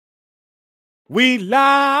We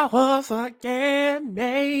live once again,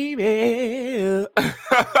 baby.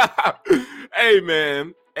 Hey,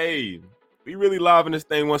 man. Hey, we really live in this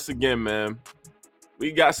thing once again, man.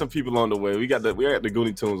 We got some people on the way. We got the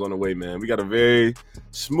Goonie Tunes on the way, man. We got a very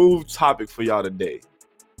smooth topic for y'all today.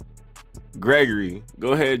 Gregory,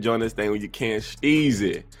 go ahead, join this thing when you can.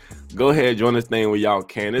 Steezy, go ahead, join this thing when y'all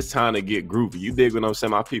can. It's time to get groovy. You dig what I'm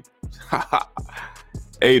saying, my people?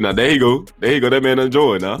 Hey, now there you go. There you go. That man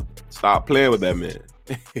enjoying, huh? Stop playing with that man.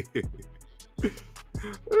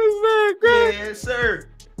 Yes, sir.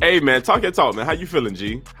 Hey, man, talk your talk, man. How you feeling,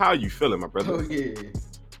 G? How you feeling, my brother? Oh, yeah.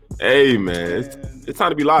 Hey, man. It's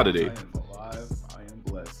time to be live today. I am alive. I am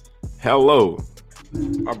blessed. Hello.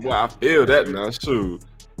 My boy, I feel that, man. Shoot.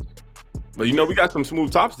 But, you know, we got some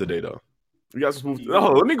smooth tops today, though. We got some smooth.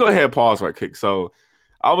 Oh, let me go ahead and pause right quick. So,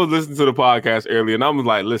 I was listening to the podcast earlier, and I was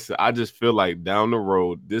like, listen, I just feel like down the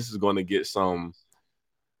road, this is going to get some,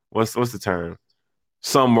 what's the term?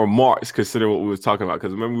 Some remarks considering what we was talking about.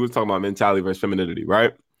 Because remember, we was talking about mentality versus femininity,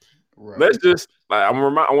 right? Let's just, like, I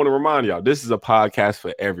want to remind y'all, this is a podcast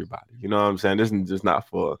for everybody. You know what I'm saying? This is just not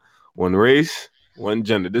for one race, one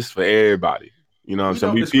gender. This is for everybody. You know what I'm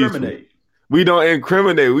saying? We don't discriminate. We don't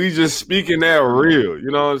incriminate. We just speaking that real.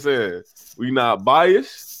 You know what I'm saying? We not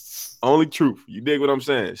biased, only truth. You dig what I'm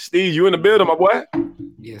saying? Steve, you in the building, my boy?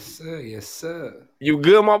 Yes, sir. Yes, sir. You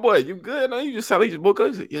good, my boy? You good? No, you just sound like you just woke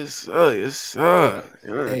up. Yes, sir. Yes, sir.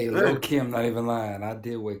 Hey, low key, I'm not even lying. I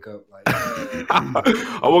did wake up like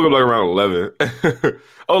I woke up like around 11.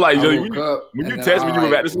 Oh, like I woke up when you text me, you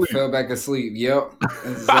were back to sleep. Fell back asleep. Yep, that's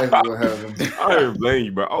exactly what happened. I ain't blame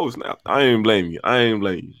you, bro. Oh snap! I ain't blame you.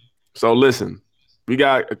 So listen, we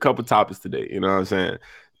got a couple topics today. You know what I'm saying?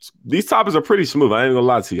 These topics are pretty smooth. I ain't gonna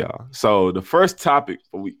lie to y'all. So the first topic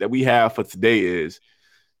that we have for today is: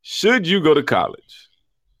 should you go to college?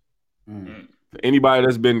 For anybody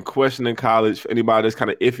that's been questioning college, for anybody that's kind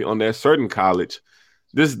of iffy on that certain college,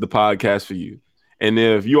 this is the podcast for you. And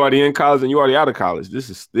if you already in college and you already out of college, this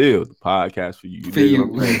is still the podcast for you.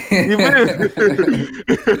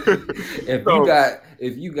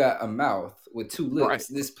 If you got a mouth with two lips, right.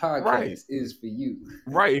 This podcast is for you.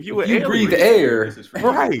 Right. If you breathe air,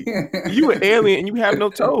 right. You an alien and you have no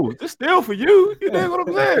toes, it's still for you. You know what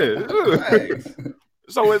I'm saying?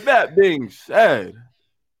 So with that being said,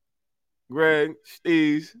 Greg,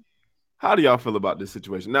 Steve, how do y'all feel about this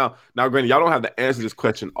situation? Now, granted, y'all don't have to answer this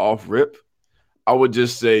question off rip. I would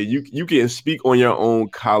just say you can speak on your own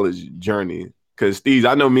college journey. Because Steve,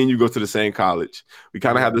 I know me and you go to the same college. We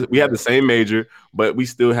kind of have the same major, but we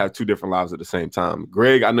still have two different lives at the same time.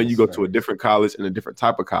 Greg, I know you go to a different college and a different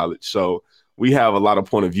type of college. So we have a lot of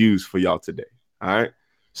point of views for y'all today. All right.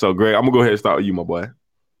 So Greg, I'm gonna go ahead and start with you, my boy.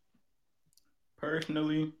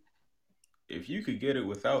 Personally, if you could get it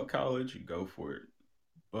without college, go for it.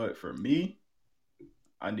 But for me,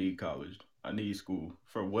 I need college. I need school.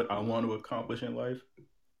 For what I want to accomplish in life,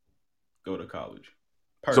 go to college.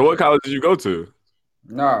 Perfect. So what college did you go to?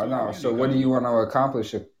 No. So what do you want to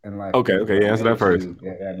accomplish in life? Okay. Answer that first.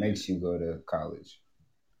 That makes you go to college.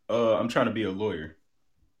 I'm trying to be a lawyer.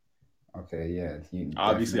 Okay, yeah.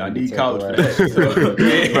 Obviously, I need college for that.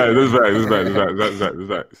 That's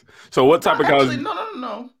right. So what type of college?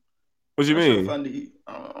 No. What you mean? I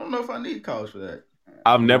don't know if I need college for that.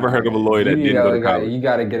 I've never heard of a lawyer that didn't go to college. You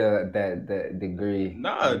got to get that degree.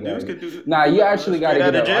 Nah, dudes could do. Nah, you actually got to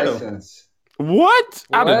get a license. What?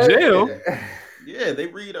 Out of jail? Yeah, they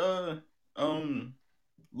read law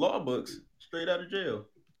books straight out of jail.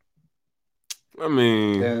 I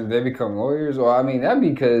mean, then they become lawyers. Well, I mean, that'd be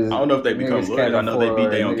because I don't know if they become lawyers. I know they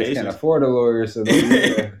beat their own cases. Can't afford a lawyer, so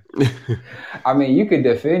I mean, you could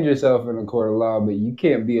defend yourself in a court of law, but you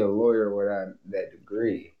can't be a lawyer without that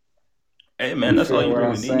degree. Hey man, that's all you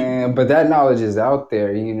really need. But that knowledge is out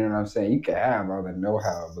there. You know what I'm saying? You can have all the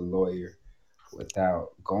know-how of a lawyer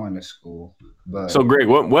without going to school. But so, Greg,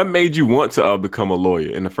 what made you want to become a lawyer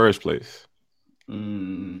in the first place?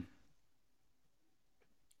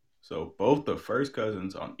 So both the first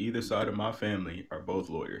cousins on either side of my family are both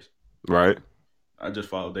lawyers. Right. I just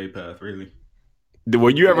followed their path, really.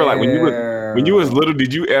 Were you ever like when you was little?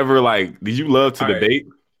 Did you love to debate?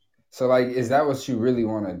 So like, is that what you really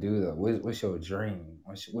want to do though? What's your dream?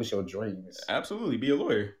 What's your dreams? Absolutely, be a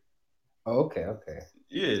lawyer. Oh, okay.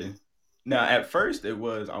 Yeah. Now, at first, it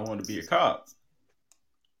was I wanted to be a cop,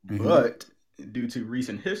 but due to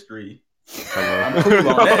recent history, I'm cool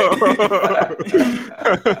on that.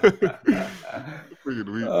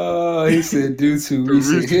 He said due to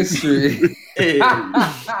recent history.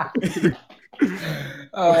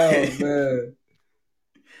 Oh man.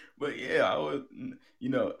 But yeah, I was,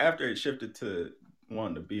 after it shifted to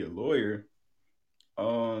wanting to be a lawyer,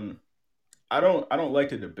 I don't like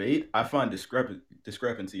to debate. I find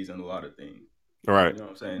discrepancies in a lot of things. Right. You know what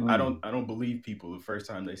I'm saying? Mm. I don't believe people the first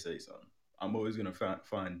time they say something. I'm always gonna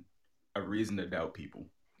find a reason to doubt people.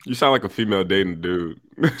 You sound like a female dating dude.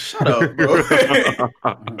 Shut up, bro.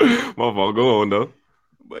 My fault. Go on though.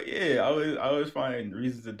 But yeah, I always find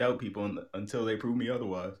reasons to doubt people until they prove me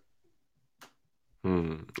otherwise.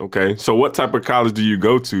 Okay. So what type of college do you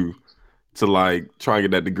go to like try and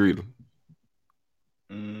get that degree?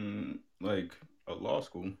 Like a law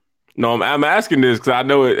school. No, I'm asking this because I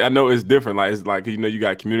know it's different. Like it's like you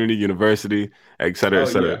got community, university, et cetera, et Oh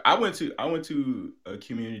yeah, cetera. I went to a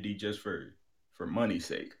community just for money's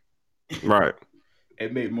sake. Right.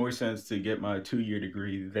 It made more sense to get my 2-year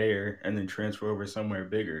degree there and then transfer over somewhere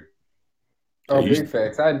bigger. Oh, You big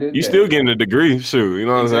facts. I did you that. still getting a degree, shoot. You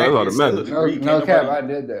know what I'm saying? That's all Exactly, that it's still a matters. No, degree. no Can't cap.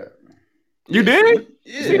 nobody. I did that. You Yeah, did?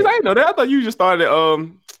 see, See, I yeah. didn't know that. I thought you just started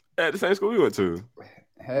at the same school we went to.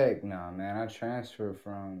 Heck no, man. I transferred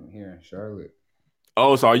from here in Charlotte.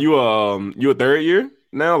 Oh, so are you a third year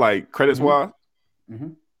now, like credits Mm-hmm. wise?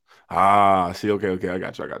 Mm-hmm. See, okay, I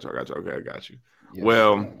got you. Okay, I got you. Yes,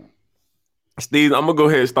 Well, sir. Steve, I'm gonna go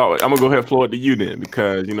ahead and start. I'm gonna go ahead and floor it to you then,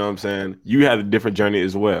 because you know what I'm saying. You had a different journey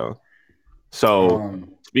as well. So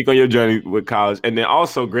speak on your journey with college, and then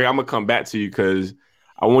also, Greg, I'm gonna come back to you because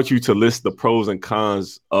I want you to list the pros and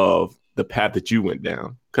cons of the path that you went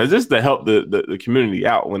down, because this is to help the community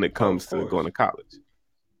out when it Oh, of comes to going course. to college.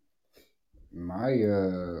 My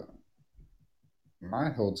my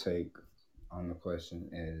whole take on the question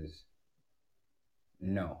is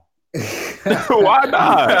no. Why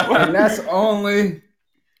not? And that's only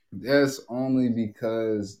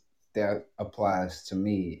because that applies to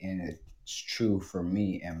me and it's true for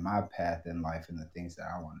me and my path in life and the things that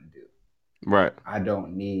I want to do. Right. I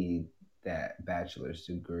don't need that bachelor's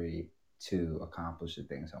degree to accomplish the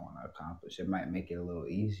things I want to accomplish. It might make it a little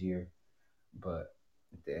easier, but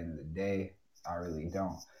at the end of the day, I really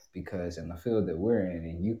don't, because in the field that we're in,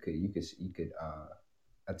 and you could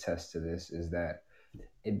attest to this, is that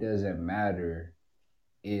it doesn't matter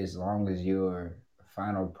as long as your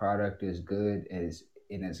final product is good and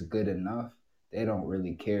it's good enough. They don't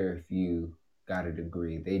really care if you got a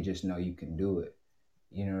degree. They just know you can do it.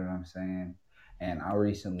 You know what I'm saying? And I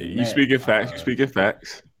recently You met speaking facts. You speaking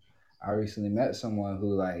facts. I recently met someone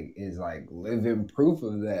who like is like living proof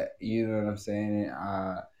of that. You know what I'm saying?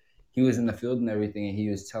 And, he was in the field and everything, and he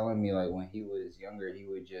was telling me like when he was younger, he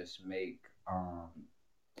would just make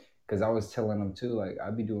because I was telling him too, like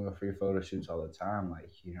I'd be doing free photo shoots all the time. Like,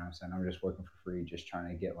 you know what I'm saying? I'm just working for free, just trying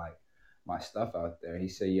to get like my stuff out there. He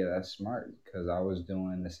said, yeah, that's smart, because I was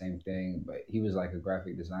doing the same thing, but he was like a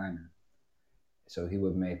graphic designer. So he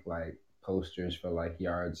would make like posters for like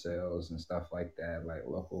yard sales and stuff like that, like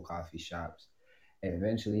local coffee shops. And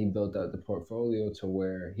eventually he built up the portfolio to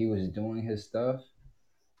where he was doing his stuff,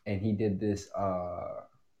 and he did this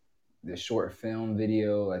short film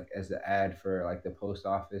video like as the ad for like the post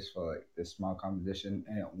office for like this small competition,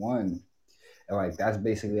 and it won. And like that's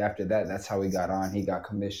basically after that, that's how he got on. He got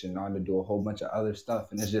commissioned on to do a whole bunch of other stuff.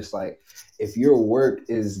 And it's just like if your work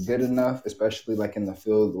is good enough, especially like in the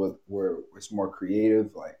field where it's more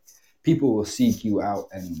creative, like people will seek you out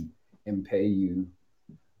and pay you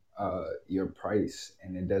your price,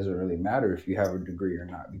 and it doesn't really matter if you have a degree or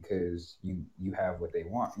not, because you have what they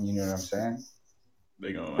want. You know what I'm saying?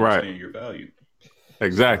 They gonna Right. understand your value.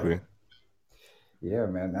 Exactly. So, yeah,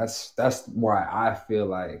 man, that's why I feel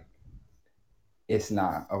like it's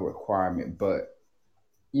not a requirement, but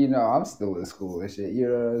you know, I'm still in school and shit. You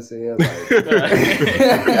know what I'm saying?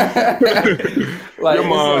 Like, Your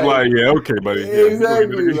mom's like, yeah, okay, buddy. Yeah,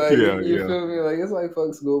 exactly. Like, yeah, you yeah. feel me? Like, it's like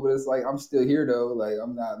fuck school, but it's like I'm still here though. Like,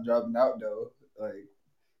 I'm not dropping out though. Like,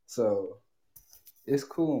 so it's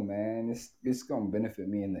cool, man. It's gonna benefit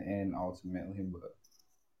me in the end ultimately, but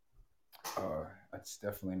it's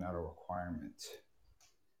definitely not a requirement.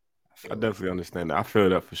 I definitely understand that. I feel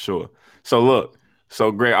that for sure. So look,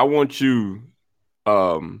 Greg, I want you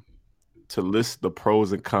to list the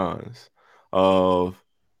pros and cons of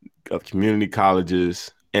community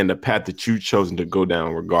colleges and the path that you've chosen to go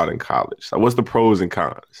down regarding college. So what's the pros and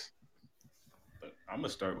cons? I'm gonna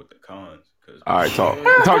start with the cons. All right, talk.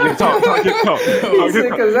 Because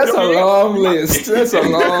that's a long list. That's a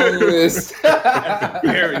long list.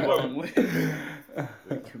 Very long list.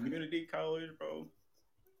 Community college, bro.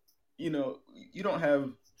 You know, you don't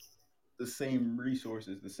have the same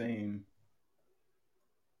resources, the same,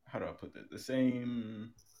 how do I put that? The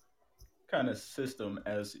same kind of system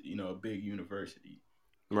as, you know, a big university.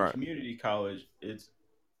 Right. Community college,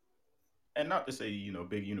 and not to say, you know,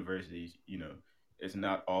 big universities, you know, it's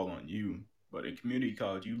not all on you, but in community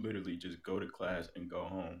college, you literally just go to class and go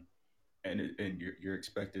home. and you're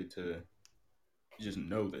expected to just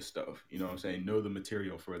know this stuff. You know what I'm saying? Know the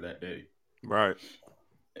material for that day. Right.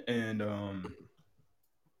 And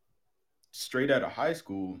straight out of high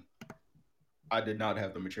school, I did not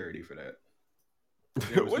have the maturity for that.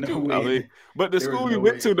 There was no way. But the school you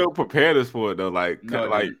went to though prepared us for it though. Like no,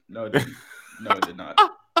 like no, it didn't. No, it did not.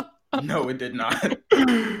 No, it did not.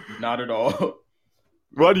 Not at all.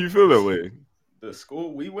 Why do you feel that way? The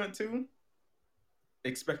school we went to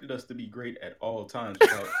expected us to be great at all times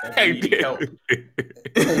without ever needing help.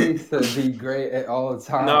 They used to be great at all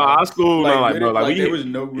times. No, our school, there was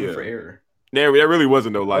no room for error. There really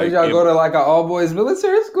wasn't no like. Did y'all go to like an all boys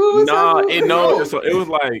military school? No. So it was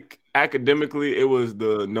like academically, it was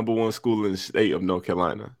the #1 school in the state of North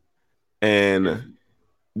Carolina, and I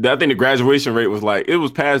think the graduation rate was like it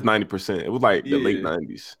was past 90%. It was like the late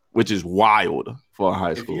 90s, which is wild for a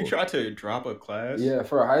high school. If you try to drop a class,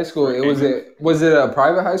 for a high school, was it a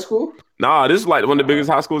private high school? Nah, this is like one of the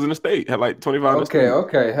biggest high schools in the state. Had like 25.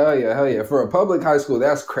 Okay, hell yeah. For a public high school,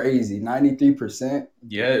 that's crazy. 93%.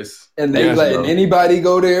 Yes. And they letting anybody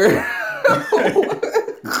go there.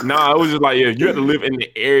 Nah, it was just like you had to live in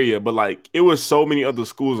the area, but like it was so many other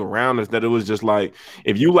schools around us that it was just like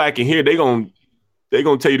if you lacking here, they gonna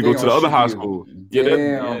tell you to go to the other high school.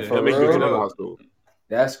 That makes you go to the other high school.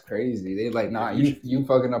 That's crazy. They like, nah, you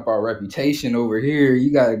fucking up our reputation over here.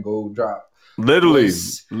 You gotta go drop. Literally.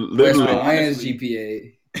 Lions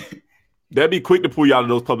GPA. They'll be quick to pull you out of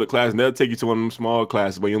those public classes, and they'll take you to one of them small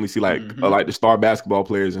classes where you only see like the star basketball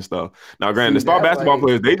players and stuff. Now, granted, the star basketball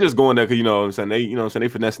players, they just going there because what I'm saying, they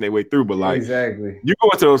finessing their way through. But like, exactly, you go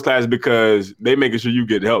into those classes because they making sure you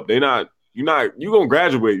get help. You gonna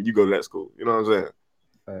graduate. You go to that school. You know what I'm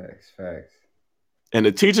saying? Facts. And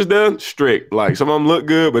the teachers there strict. Like some of them look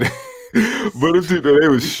good, but the teachers they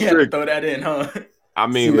was strict. Throw that in, huh? I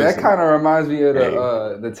mean, that kind of reminds me of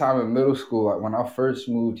the time in middle school. Like when I first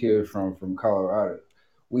moved here from Colorado,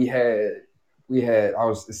 we had I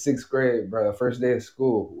was in 6th grade, bro. First day of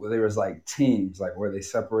school, where there was like teams, like where they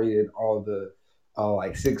separated all the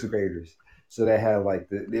like 6th graders. So they had like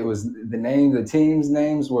the teams'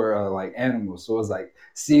 names were like animals. So it was like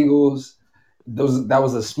seagulls. That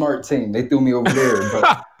was a smart team. They threw me over there,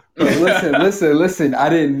 but. Listen. I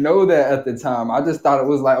didn't know that at the time. I just thought it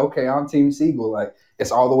was like, okay, I'm Team Seagull. Like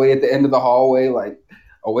it's all the way at the end of the hallway, like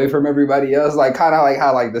away from everybody else. Like kind of like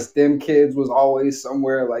how like the STEM kids was always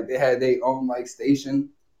somewhere. Like they had their own like station.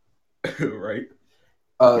 Right.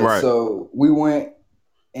 Right. So we went,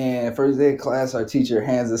 and first day of class, our teacher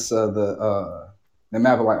hands us the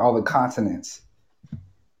map of like all the continents.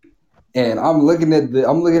 And I'm looking at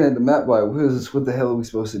the map like, what the hell are we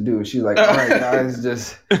supposed to do? And she's like, all right, guys,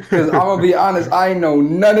 just because I'm gonna be honest, I know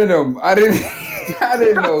none of them. I didn't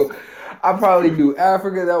know. I probably knew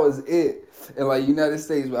Africa, that was it, and like United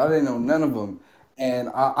States, but I didn't know none of them. And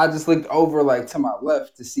I just looked over like to my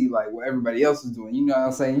left to see like what everybody else is doing. You know what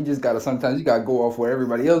I'm saying? Sometimes you gotta go off what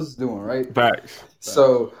everybody else is doing, right? Facts.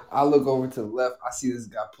 So I look over to the left. I see this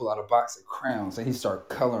guy pull out a box of crayons and he started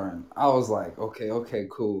coloring. I was like, okay,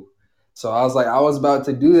 cool. So I was like, I was about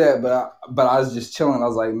to do that, but I was just chilling. I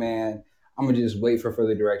was like, man, I'm gonna just wait for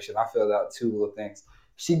further direction. I filled out 2 little things.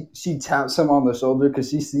 She taps him on the shoulder because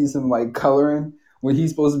she sees him like coloring when he's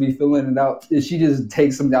supposed to be filling it out. And she just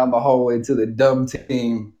takes him down the hallway to the dumb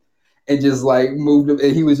team and just like moved him.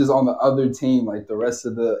 And he was just on the other team like the rest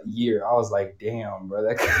of the year. I was like, damn, bro,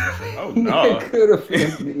 that could have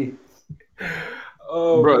been me.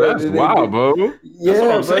 Oh, bro, that's wild, bro.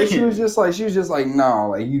 Yeah, bro. She was just like,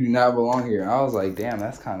 no, like you do not belong here. And I was like, damn,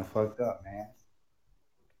 that's kind of fucked up, man.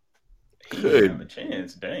 He didn't have a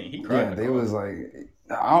chance. Dang, he cried. Yeah, they was like,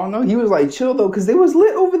 I don't know. He was like chill though, because they was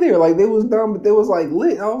lit over there. Like they was dumb, but they was like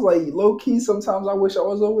lit. I was like low key. Sometimes I wish I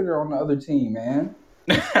was over there on the other team, man.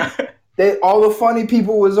 All the funny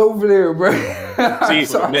people was over there, bro. That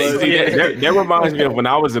reminds me of when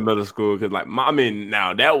I was in middle school, because like,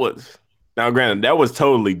 granted, that was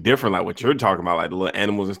totally different, like what you're talking about, like the little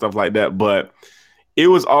animals and stuff like that. But it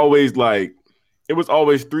was always 3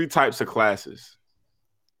 types of classes,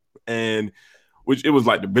 and which it was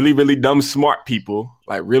like the really, really dumb smart people,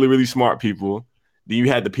 like really, really smart people. Then you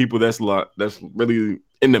had the people that's really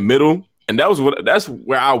in the middle, and that's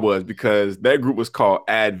where I was, because that group was called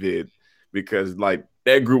Advid, because like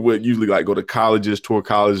that group would usually like go to colleges, tour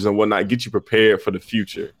colleges and whatnot, get you prepared for the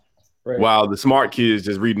future. Right. While the smart kids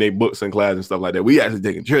just reading their books in class and stuff like that. We actually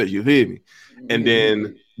taking trips, you feel me? And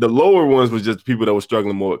then the lower ones was just people that were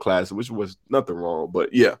struggling more with classes, which was nothing wrong.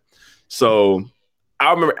 But yeah. So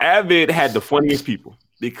I remember Avid had the funniest people,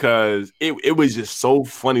 because it was just so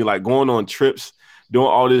funny, like going on trips, doing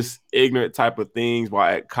all this ignorant type of things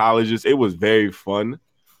while at colleges. It was very fun.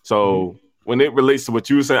 So when it relates to what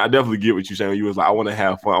you were saying, I definitely get what you're saying. You was like, I want to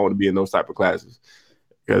have fun. I want to be in those type of classes.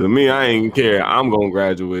 Because me, I ain't care. I'm going to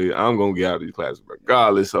graduate. I'm going to get out of these classes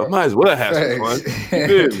regardless. So I might as well have some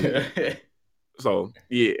fun. So,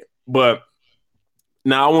 yeah. But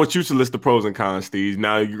now I want you to list the pros and cons, Steve.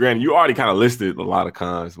 Now, granted, you already kind of listed a lot of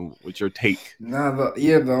cons with your take.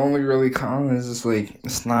 The only really con is just like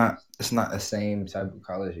it's not the same type of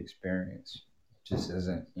college experience. It just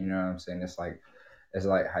isn't. You know what I'm saying? It's like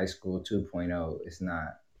high school 2.0. It's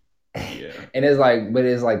not. Yeah. And it's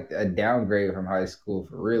like a downgrade from high school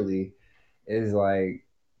for really. It's like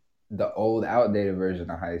the old outdated version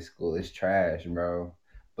of high school is trash, bro.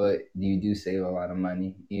 But you do save a lot of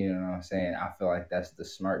money. You know what I'm saying? I feel like that's the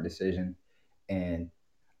smart decision. And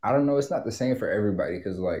I don't know, it's not the same for everybody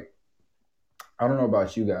because, like, I don't know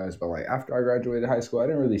about you guys, but, like, after I graduated high school, I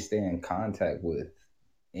didn't really stay in contact with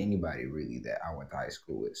anybody really that I went to high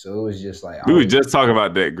school with. So it was just like we were just talking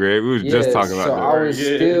about that, Greg. We were just talking about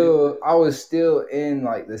that. I was still in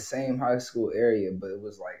like the same high school area, but it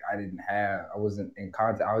was like I wasn't in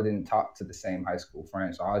contact. I didn't talk to the same high school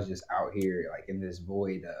friends. So I was just out here like in this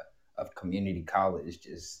void of community college,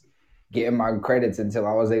 just getting my credits until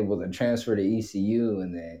I was able to transfer to ECU,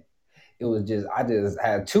 and then it was just I just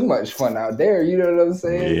had too much fun out there. You know what I'm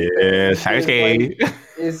saying?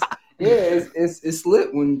 Yeah, it's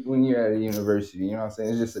lit when you're at a university. You know what I'm saying?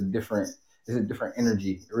 It's just a different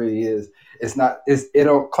energy. It really is.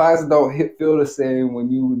 Class don't feel the same when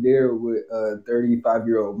you were there with a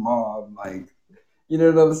 35-year-old mom. Like, you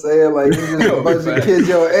know what I'm saying? Like, it's just a bunch of kids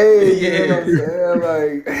your age. You know what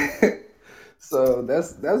I'm saying? Like, so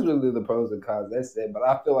that's really the pros and cons. That's it. But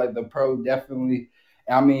I feel like the pro definitely.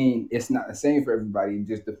 I mean, it's not the same for everybody. It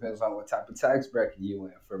just depends on what type of tax bracket you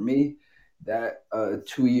in. For me, that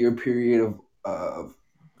 2-year period of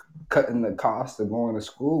cutting the cost of going to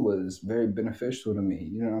school was very beneficial to me.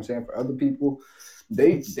 You know what I'm saying? For other people,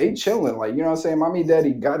 they chilling. Like, you know what I'm saying? Mommy,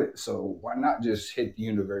 daddy got it. So why not just hit the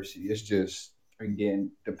university? It's just, again,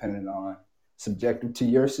 dependent on subjective to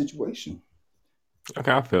your situation.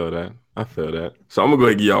 Okay, I feel that. So I'm going to go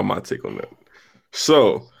ahead and give y'all my take on that.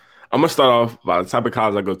 So I'm going to start off by the type of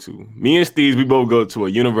college I go to. Me and Steve, we both go to a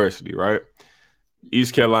university, right?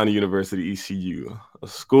 East Carolina University, ECU, a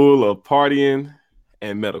school of partying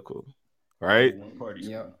and medical, right?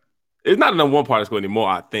 Yeah. It's not a number one party school anymore,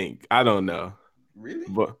 I think. I don't know. Really?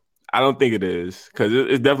 But I don't think it is because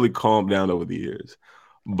it's definitely calmed down over the years.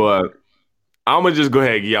 But I'm going to just go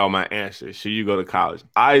ahead and give y'all my answer. Should you go to college?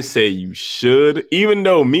 I say you should, even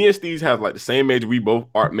though me and Steve have like the same major. We both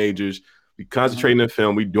art majors. We concentrating in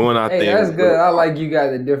film. We doing our thing. That's good. I like you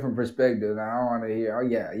got a different perspective. I don't want to hear. Oh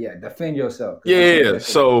yeah. Defend yourself. Yeah.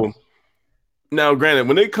 So now, granted,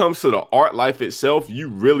 when it comes to the art life itself, you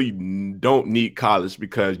really don't need college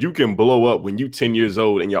because you can blow up when you're 10 years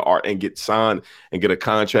old in your art and get signed and get a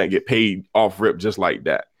contract, and get paid off rip just like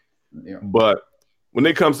that. Yeah. But when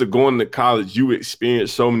it comes to going to college, you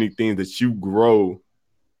experience so many things that you grow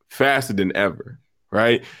faster than ever.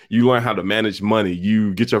 Right? You learn how to manage money.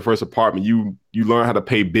 You get your first apartment. You learn how to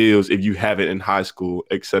pay bills if you have it in high school,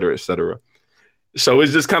 et cetera, et cetera. So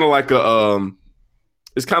it's just kind of like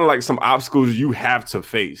it's kind of like some obstacles you have to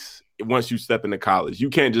face once you step into college. You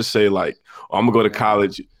can't just say like, oh, I'm gonna go to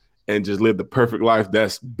college and just live the perfect life.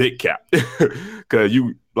 That's big cap. Because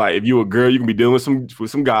if you a girl, you can be dealing with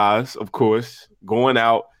some guys, of course, going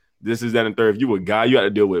out. This is that and third. If you a guy, you got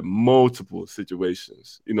to deal with multiple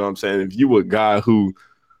situations. You know what I'm saying? If you a guy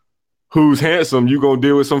who's handsome, you're going to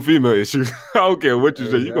deal with some female issues. I don't care what you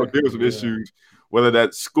say. You're going to deal with some issues, whether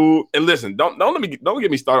that's school. And listen, don't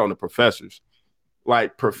get me started on the professors.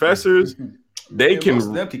 Like professors, they can. Most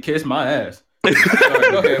of them can kiss my ass.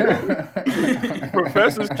 Sorry, go ahead,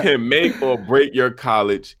 professors can make or break your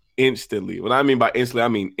college instantly. What I mean by instantly, I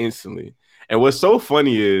mean instantly. And what's so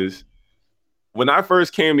funny is, when I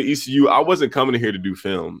first came to ECU, I wasn't coming here to do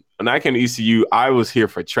film. When I came to ECU, I was here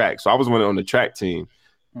for track. So I was on the track team.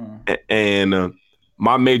 And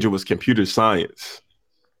my major was computer science.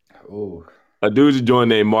 Oh. A dude just joined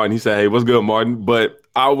named Martin. He said, hey, what's good, Martin? But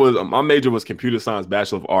my major was computer science,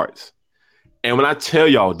 Bachelor of Arts. And when I tell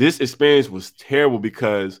y'all, this experience was terrible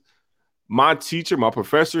because my teacher, my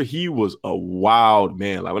professor, he was a wild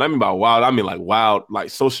man. Like when I mean by wild, I mean like wild, like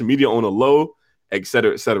social media on the low, et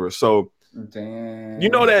cetera, et cetera. So damn. You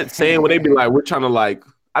know that saying where they be like, we're trying to like,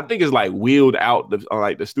 I think it's like wheeled out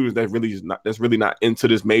the students that's really not into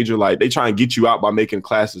this major. Like they try and get you out by making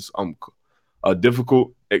classes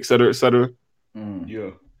difficult, et cetera, et cetera.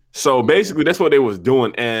 Yeah. So basically that's what they was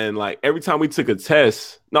doing. And like every time we took a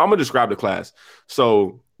test, I'm gonna describe the class.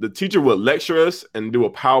 So the teacher would lecture us and do a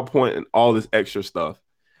PowerPoint and all this extra stuff.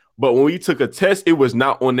 But when we took a test, it was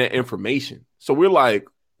not on that information. So we're like,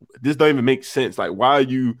 this don't even make sense. Like, why are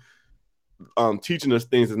you teaching us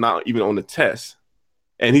things that's not even on the test?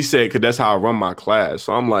 And he said, because that's how I run my class.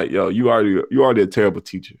 So I'm like, yo, you already a terrible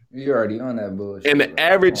teacher. You already on that bullshit. And the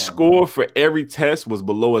average score for every test was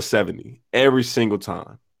below a 70 every single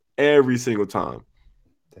time. Every single time.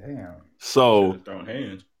 Damn. So, throwing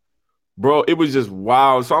hands. Bro, it was just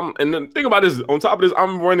wild. So and then think about this. On top of this,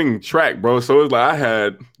 I'm running track, bro. So it's like I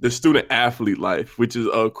had the student athlete life, which is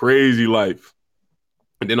a crazy life.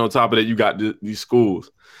 And then on top of that, you got these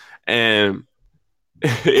schools. And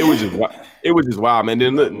it was just wild, man.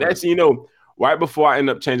 Then look, next thing you know, right before I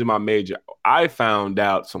ended up changing my major, I found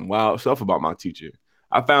out some wild stuff about my teacher.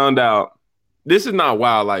 I found out this is not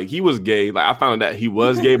wild. Like, he was gay. Like, I found out that he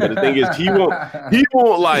was gay, but the thing is, he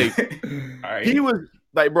won't like. Right. He was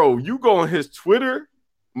like, bro, you go on his Twitter.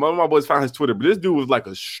 One of my boys found his Twitter, but this dude was like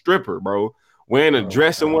a stripper, bro, wearing a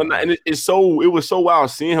dress and whatnot. And it was so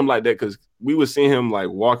wild seeing him like that, because we were seeing him like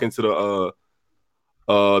walk into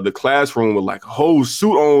the classroom with like a whole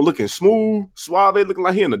suit on, looking smooth, suave, looking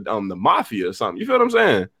like he in the mafia or something. You feel what I'm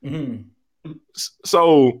saying? Mm-hmm.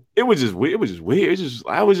 So it was just weird.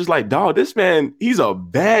 I was just like, dog, this man, he's a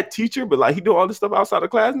bad teacher, but like he do all this stuff outside of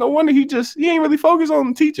class. No wonder he ain't really focused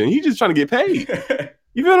on teaching. He just trying to get paid.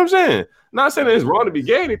 You feel what I'm saying? Not saying that it's wrong to be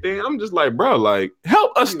gay or anything. I'm just like, bro, like,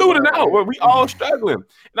 help a student out where we all struggling. And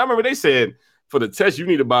I remember they said for the test, you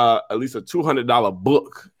need to buy at least a $200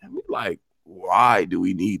 book. And we're like, why do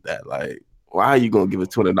we need that? Like, why are you gonna give us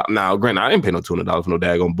 $200? Now, granted, I didn't pay no $200 for no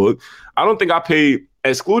daggone book. I don't think I paid,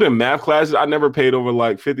 excluding math classes, I never paid over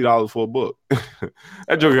like $50 for a book.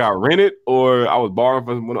 That joke got rented, or I was borrowing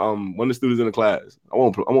from one of the students in the class. I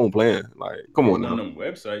won't plan. Like, come on now. One of them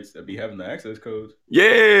websites that be having the access codes.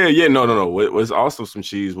 Yeah, no. What was also some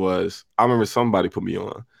cheese was, I remember somebody put me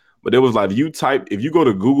on, but it was like, if you go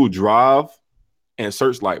to Google Drive and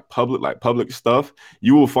search like public stuff,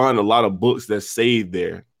 you will find a lot of books that's saved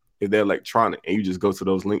there if they're electronic, and you just go to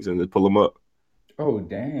those links and just pull them up. Oh,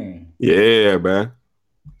 dang. Yeah, man.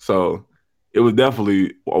 So it was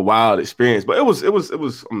definitely a wild experience, but it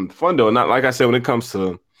was fun though. Not like I said, when it comes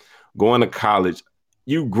to going to college,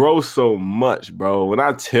 you grow so much, bro. When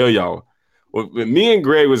I tell y'all, when me and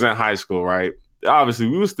Greg was in high school, right? Obviously,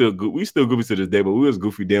 we were still good. We still goofy to this day, but we was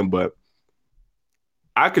goofy then. But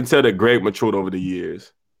I could tell that Greg matured over the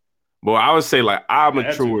years. But I would say, like, I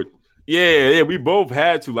matured. Yeah, we both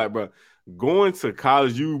had to. Like, bro, going to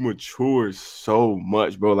college, you mature so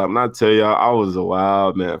much, bro. Like, I'm not telling y'all, I was a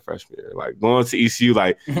wild man freshman year. Like, going to ECU,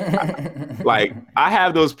 like, I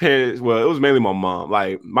have those parents. Well, it was mainly my mom.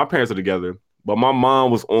 Like, my parents are together, but my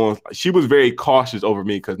mom was on. She was very cautious over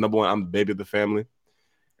me because, number one, I'm the baby of the family.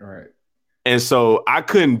 All right. And so I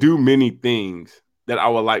couldn't do many things that I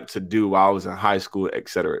would like to do while I was in high school, et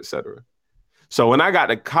cetera, et cetera. So when I got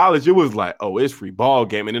to college, it was like, oh, it's free ball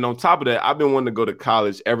game. And then on top of that, I've been wanting to go to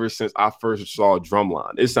college ever since I first saw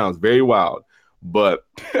Drumline. It sounds very wild, but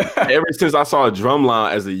ever since I saw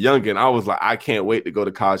Drumline as a youngin', I was like, I can't wait to go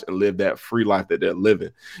to college and live that free life that they're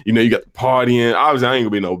living. You know, you got the partying. Obviously, I ain't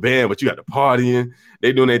gonna be no band, but you got the partying.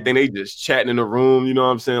 They doing their thing. They just chatting in the room, you know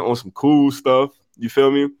what I'm saying, on some cool stuff. You feel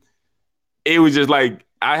me? It was just like,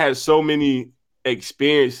 I had so many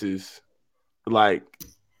experiences, like,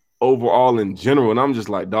 overall in general, and I'm just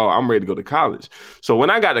like, dog, I'm ready to go to college. So when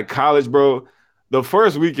I got to college, bro, the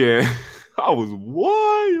first weekend I was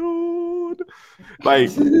wild. Like,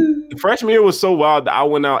 freshman year was so wild that I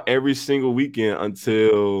went out every single weekend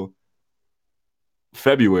until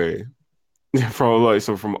February.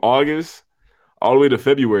 From August all the way to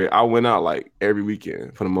February, I went out like every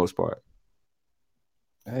weekend for the most part.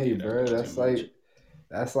 Hey, bro, that's part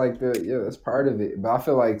of it. But I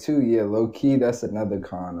feel like too, low key, that's another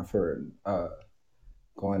con for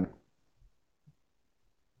going.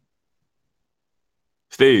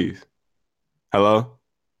 Steve, hello.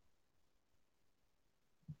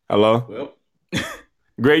 Well,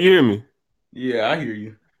 Greg, you hear me? Yeah, I hear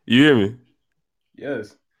you. You hear me?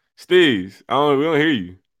 Yes. Steve, we don't hear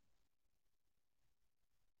you.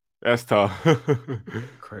 That's tough.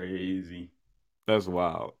 Crazy. That's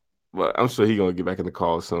wild. But I'm sure he's going to get back in the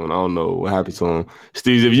call soon. I don't know what happened to him.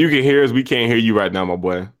 Steve, if you can hear us, we can't hear you right now, my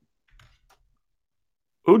boy.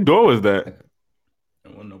 Who door was that?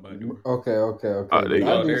 There wasn't nobody door. Okay. There you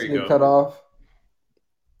go. There you go. Cut off.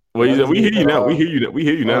 Well, we hear you now. We hear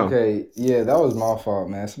you now. Okay, yeah, that was my fault,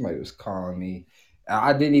 man. Somebody was calling me.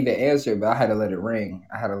 I didn't even answer, but I had to let it ring.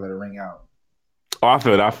 I had to let it ring out. Oh, I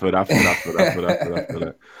feel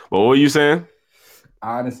that. Well, what were you saying?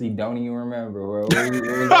 I honestly don't even remember. What was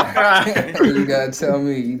that? You gotta tell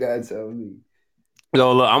me.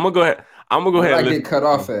 No, look, I'm gonna go ahead. I'm gonna go Where ahead did and I listen. get cut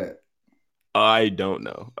off at? I don't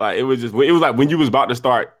know. Like it was like when you was about to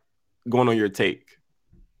start going on your take.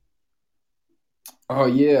 Oh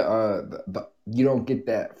yeah, you don't get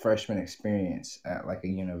that freshman experience at like a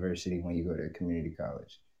university when you go to a community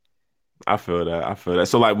college. I feel that. I feel that.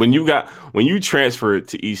 So like when you transferred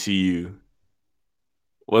to ECU,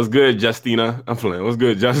 what's good, Justina? I'm playing. What's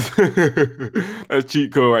good, Justin? That's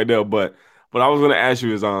cheat code right there. But what I was gonna ask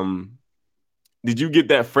you is did you get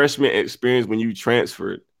that freshman experience when you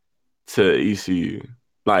transferred to ECU?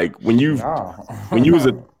 Like when you was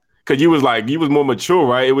a No. cause you was more mature,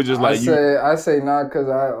 right? It was just like you I say not because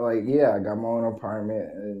I got my own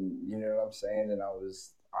apartment and you know what I'm saying, and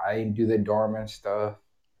I didn't do the dorm and stuff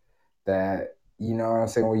that you know what I'm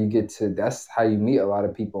saying. When you get to that's how you meet a lot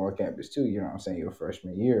of people on campus too. You know what I'm saying. Your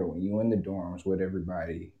freshman year when you in the dorms with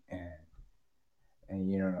everybody and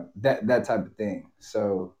you know that type of thing.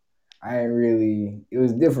 So I ain't really. It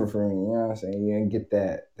was different for me. You know what I'm saying. You didn't get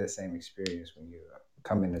that same experience when you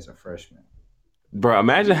come in as a freshman. bro,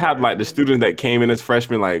 imagine how like the students that came in as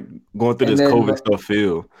freshmen like going through And this then COVID stuff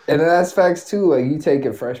feel. And then that's facts too. Like you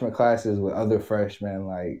taking freshman classes with other freshmen,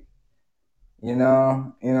 like you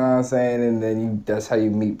know what I'm saying. And then that's how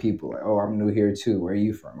you meet people. Like, oh, I'm new here too. Where are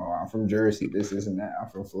you from? Oh, I'm from Jersey. This isn't that. I'm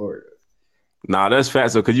from Florida. Nah, that's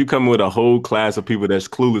fat. So, cause you come with a whole class of people that's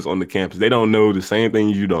clueless on the campus. They don't know the same thing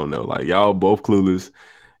you don't know. Like y'all both clueless.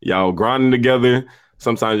 Y'all grinding together.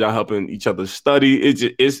 Sometimes y'all helping each other study.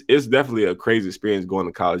 It's definitely a crazy experience going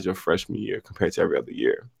to college your freshman year compared to every other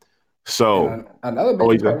year. And So, another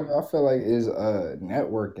oh, major part of it, I feel like, is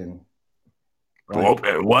networking. Like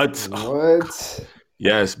what? what?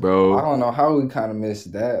 Yes, I bro. don't know how we kind of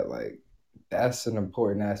missed that. Like that's an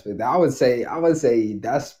important aspect. I would say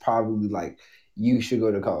that's probably like you should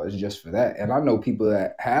go to college just for that. And I know people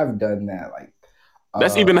that have done that. Like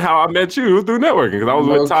That's even uh, how I met you through networking because I was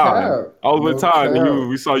with no Todd. cap, I was with no Todd and cap.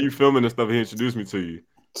 we saw you filming and stuff. He introduced me to you.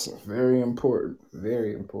 It's a very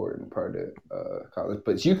important part of college.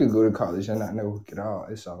 But you could go to college and not know at all.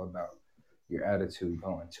 It's all about your attitude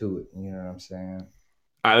going to it. You know what I'm saying?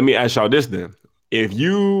 All right, let me ask y'all this then. If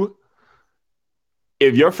you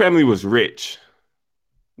if your family was rich,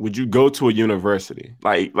 would you go to a university?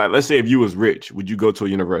 Like let's say if you was rich, would you go to a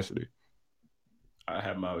university? I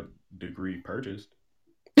have my degree purchased.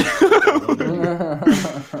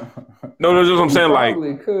 No, that's what I'm saying. Like,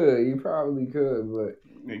 You probably could, but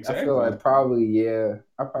I feel Exactly. like probably, yeah,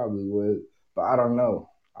 I probably would, but I don't know.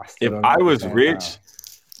 I still if don't know I at the was same time. rich,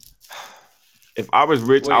 if I was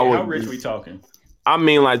rich, I Wait, how would. rich we talking? I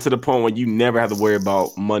mean, like to the point where you never have to worry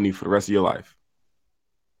about money for the rest of your life.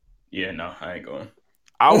 Yeah, no, I ain't going.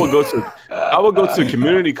 I would go to. I would go to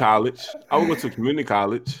community college. I would go to community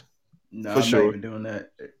college No, for I'm not sure. even doing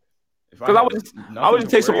that. If I Because have I would nothing to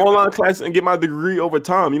just take some worry online about, classes and get my degree over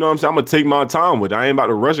time. You know what I'm saying? I'm gonna take my time with it. I ain't about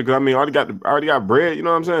to rush it because I mean, I already got bread. You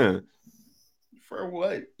know what I'm saying? for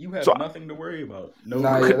what? You have So nothing to worry about. No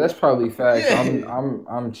Nah, yeah, degree. that's probably facts. Yeah.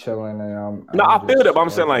 I'm chilling and no, I'm I feel that, just but I'm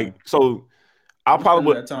saying working. like so. I I'm probably spending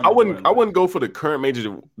would. that time enjoying I life. wouldn't go for the current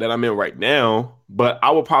major that I'm in right now, but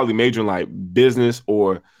I would probably major in like business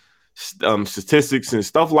or statistics and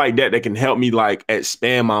stuff like that that can help me like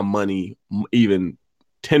expand my money even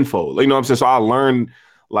tenfold. You know what I'm saying? So I learn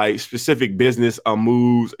like specific business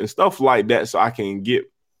moves and stuff like that, so I can get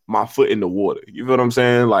my foot in the water. You know what I'm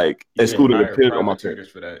saying? Like You can excluding the hire depend on my private parents. tutors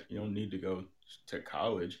for that. You don't need to go to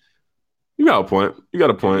college. You got a point. You got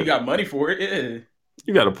a If you point. got money for it, yeah.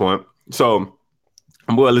 You got a point. So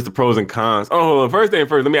I'm going to list the pros and cons. Oh, hold on. First thing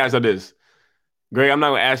first, let me ask you this. Greg, I'm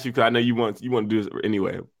not gonna ask you because I know you want to do this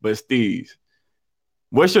anyway. But Steve,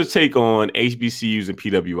 what's your take on HBCUs and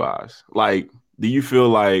PWIs? Like, do you feel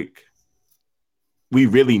like we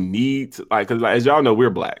really need to like because like, as y'all know, we're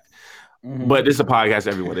black, but Mm-hmm. this is a podcast,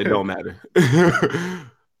 everyone. It don't matter.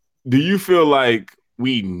 Do you feel like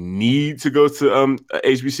we need to go to a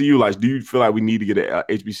HBCU? Like, do you feel like we need to get a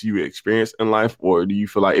HBCU experience in life, or do you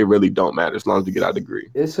feel like it really don't matter as long as we get our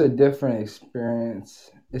degree? It's a different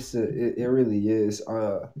experience. It really is.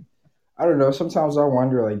 I don't know. Sometimes I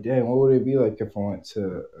wonder, like, dang, what would it be like if I went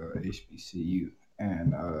to HBCU?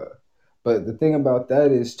 And but the thing about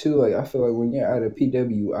that is too, like, I feel like when you're at a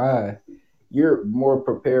PWI, you're more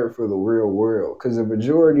prepared for the real world because the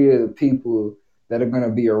majority of the people that are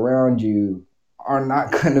gonna be around you are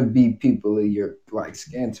not gonna be people of your like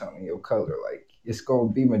skin tone and your color. Like, it's gonna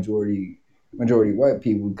be majority white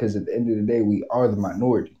people because at the end of the day, we are the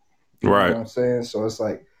minority. You know what Right. I'm saying? So it's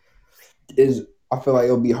like is I feel like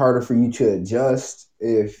it'll be harder for you to adjust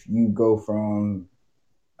if you go from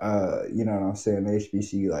you know what I'm saying,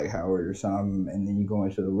 HBC like Howard or something, and then you go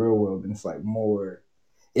into the real world and it's like more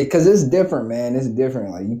because it's different, man. It's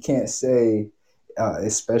different. Like you can't say,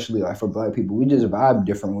 especially like for Black people, we just vibe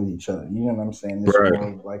different with each other. You know what I'm saying? It's Right. more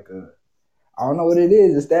of like I don't know what it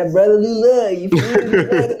is. It's that brotherly love. You feel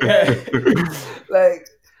me? Like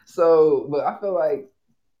so, but I feel like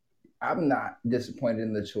I'm not disappointed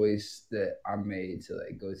in the choice that I made to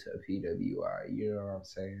like go to a PWI. You know what I'm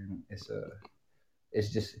saying? It's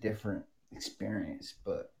just a different experience.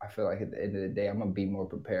 But I feel like at the end of the day, I'm gonna be more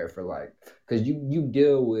prepared for like, cause you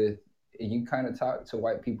deal with and you kind of talk to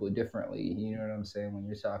white people differently. You know what I'm saying? When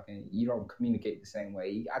you're talking, you don't communicate the same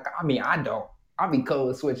way. I mean, I don't. I be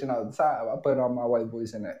code switching all the time. I put on my white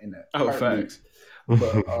voice in a heartbeat. Facts.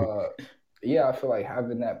 But yeah, I feel like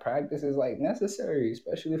having that practice is like necessary,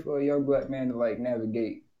 especially for a young Black man to like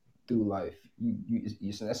navigate through life.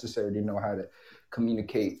 It's necessary to know how to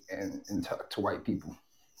communicate and talk to white people.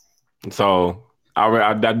 So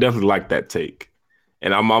I definitely like that take,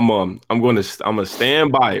 and I'm gonna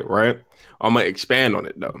stand by it, right? I'm gonna expand on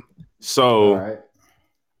it though. So All right.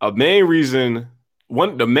 the main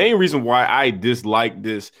reason why I dislike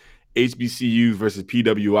this HBCUs versus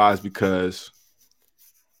PWIs because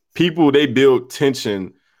people they build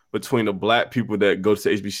tension between the Black people that go to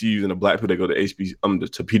HBCUs and the Black people that go to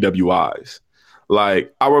to PWIs.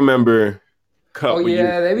 Like I remember. Oh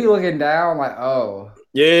yeah, they be looking down like, oh.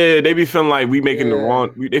 Yeah, they be feeling like we making the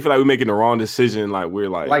wrong. They feel like we making the wrong decision. Like we're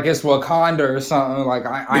like it's Wakanda or something. Like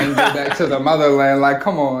I ain't go back to the motherland. Like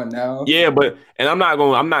come on now. Yeah, and I'm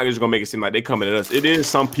not just gonna make it seem like they coming at us. It is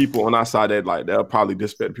some people on our side that like they'll probably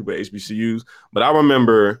disrespect people at HBCUs. But I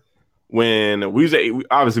remember when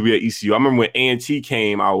obviously we at ECU. I remember when A&T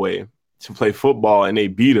came our way to play football and they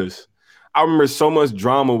beat us. I remember so much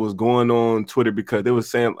drama was going on Twitter because they was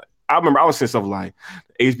saying like. I remember I was saying stuff like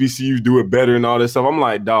HBCUs do it better and all this stuff. I'm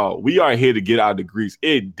like, dog, we are here to get our degrees.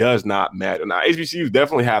 It does not matter. Now, HBCUs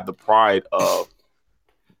definitely have the pride of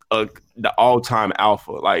the all-time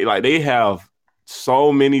alpha. Like they have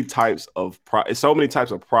so many types of pride. So many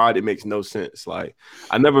types of pride. It makes no sense. Like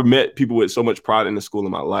I never met people with so much pride in the school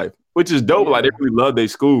in my life, which is dope. Yeah. Like they really love their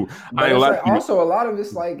school. But it's like also a lot of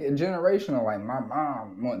it's like generational. Like my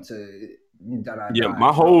mom went to.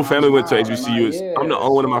 My whole family went to HBCU. I'm the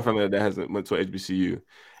only one in my family that hasn't went to HBCU.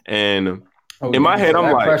 And in my head,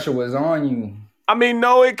 I'm like, pressure was on you. I mean,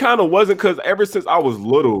 no, it kind of wasn't because ever since I was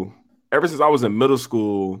little, ever since I was in middle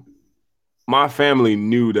school, my family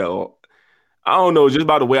knew that. I don't know, just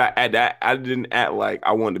by the way I act, I didn't act like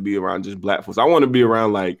I wanted to be around just Black folks. I wanted to be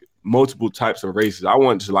around like multiple types of races. I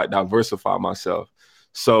wanted to like diversify myself.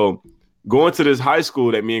 So going to this high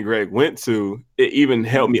school that me and Greg went to, it even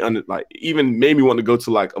helped me even made me want to go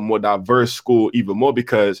to like a more diverse school even more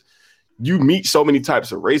because you meet so many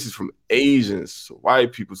types of races from Asians to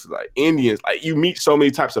white people to like Indians. Like you meet so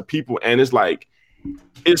many types of people and it's like,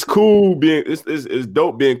 it's cool it's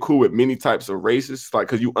dope being cool with many types of races. Like,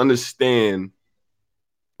 cause you understand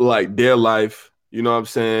like their life, you know what I'm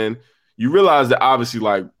saying? You realize that obviously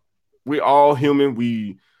like we're all human.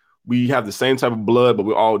 We have the same type of blood, but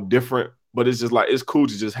we're all different. But it's just like, it's cool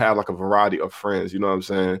to just have like a variety of friends. You know what I'm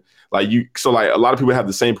saying? Like so like a lot of people have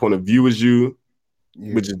the same point of view as you,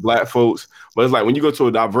 which is Black folks. But it's like when you go to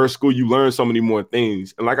a diverse school, you learn so many more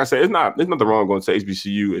things. And like I said, there's nothing wrong going to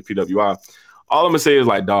HBCU and PWI. All I'm gonna say is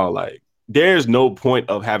like, dog, like there's no point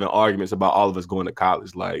of having arguments about all of us going to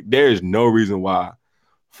college. Like there's no reason why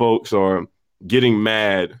folks are getting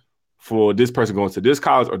mad for this person going to this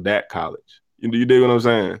college or that college. You dig what I'm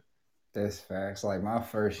saying? That's facts. Like my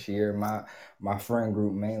first year, my friend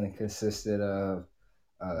group mainly consisted of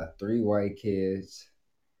 3 white kids,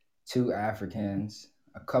 2 Africans,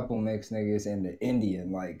 a couple mixed niggas, and the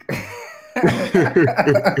Indian. Like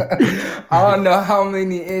I don't know how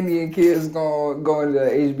many Indian kids going to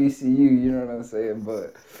HBCU. You know what I'm saying?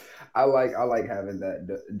 But I like having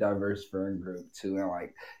that diverse friend group too, and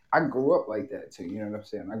like I grew up like that too. You know what I'm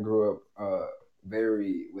saying? I grew up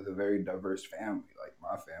with a very diverse family. Like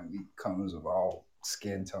my family comes of all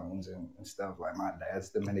skin tones and stuff. Like my dad's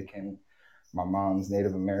Dominican, my mom's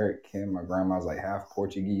Native American, my grandma's like half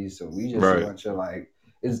Portuguese. So we just a bunch of like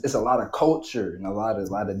it's a lot of culture and a lot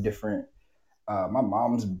of different. My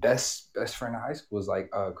mom's best friend in high school was like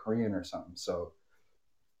Korean or something. So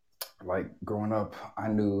like growing up, I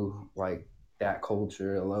knew like that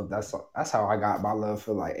culture. I love that's how I got my love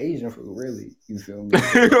for like Asian food. Really, you feel me?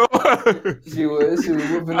 she was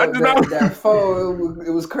whipping up that pho.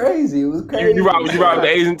 It was crazy. It was crazy. You rock with the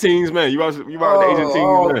Asian teams, man. You rock with the Asian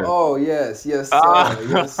teams, man. Oh yes, yes, sir.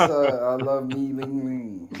 Yes, sir. I love me, Ling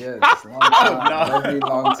Ling. Yes, long time.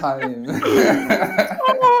 Long time.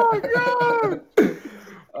 Oh my god.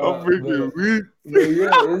 I'm freaking weak.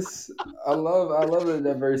 Yeah, it's love the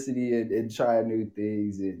diversity and trying new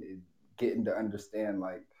things and getting to understand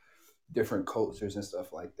like different cultures and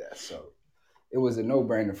stuff like that. So it was a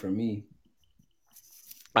no-brainer for me.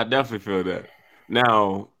 I definitely feel that.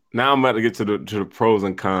 Now I'm about to get to the pros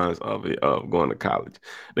and cons of it of going to college.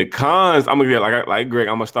 The cons, I'm gonna get like Greg.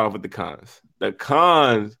 I'm gonna start off with the cons. The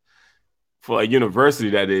cons for a university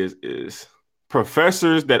that is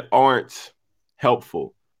professors that aren't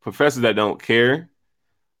helpful, professors that don't care.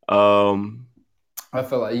 Um, I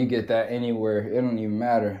feel like you get that anywhere. It don't even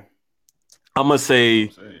matter. I'm gonna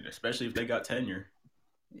say, especially if they got tenure.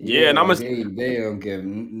 Yeah, and I'm like gonna they don't give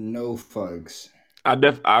no fucks.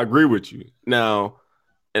 I agree with you. Now,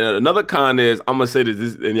 and another con is I'm gonna say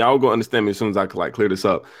this, and y'all gonna understand me as soon as I can like clear this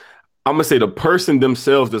up. I'm gonna say the person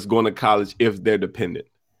themselves that's going to college if they're dependent.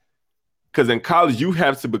 Because in college, you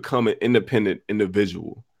have to become an independent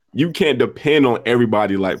individual. You can't depend on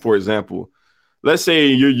everybody. Like, for example, let's say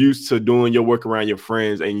you're used to doing your work around your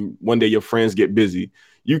friends, and one day your friends get busy.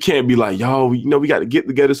 You can't be like, yo, we got to get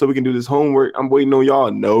together so we can do this homework. I'm waiting on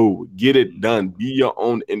y'all. No, get it done. Be your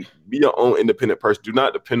own independent person. Do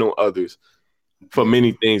not depend on others for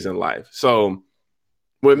many things in life. So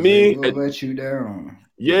with me, they will let you down.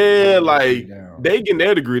 Yeah, like they getting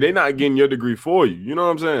their degree, they not getting your degree for you. You know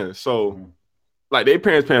what I'm saying? So, like, their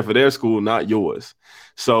parents paying for their school, not yours.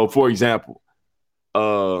 So, for example,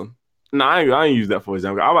 no, I ain't use that for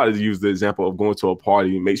example. I'm about to use the example of going to a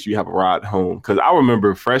party and make sure you have a ride home. Because I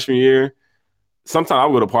remember freshman year, sometimes I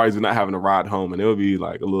would go to parties with not having a ride home, and it would be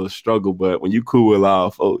like a little struggle. But when you cool with a lot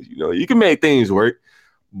of folks, you can make things work.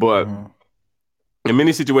 But in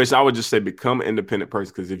many situations, I would just say become an independent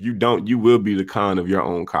person, because if you don't, you will be the con of your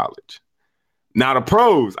own college. Now, the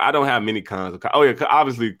pros, I don't have many cons. Oh, yeah,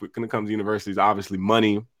 obviously, when it comes to universities, obviously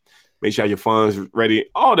money, make sure your funds ready,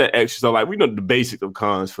 all that extra stuff. Like, we know the basics of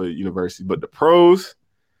cons for university, but the pros,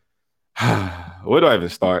 where do I even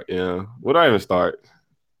start? Where do I even start?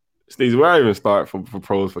 Steve, where do I even start for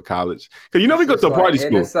pros for college? Because we go to a party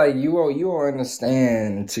school. And it's like you won't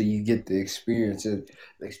understand until you get the experience. The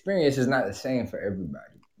experience is not the same for everybody.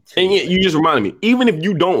 And you just reminded me, even if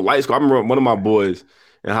you don't like school, I remember one of my boys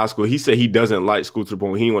in high school, he said he doesn't like school to the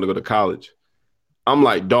point where he didn't want to go to college. I'm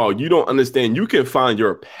like, dog, you don't understand. You can find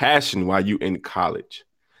your passion while you in college.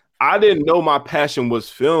 I didn't know my passion was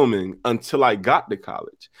filming until I got to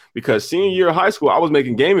college, because senior year of high school, I was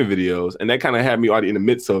making gaming videos, and that kind of had me already in the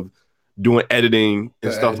midst of doing editing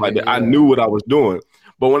and stuff like that. Yeah. I knew what I was doing.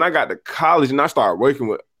 But when I got to college and I started working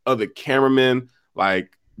with other cameramen,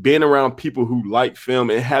 like being around people who like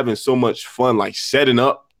film and having so much fun, like setting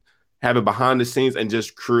up, having behind the scenes and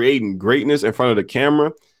just creating greatness in front of the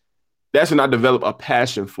camera, that's when I developed a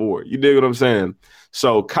passion for it. You dig what I'm saying?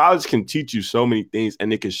 So college can teach you so many things,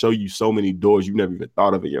 and it can show you so many doors you've never even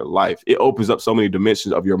thought of in your life. It opens up so many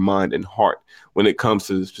dimensions of your mind and heart when it comes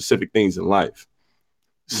to specific things in life.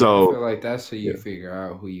 So I feel like that's how you figure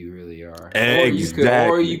out who you really are. Exactly.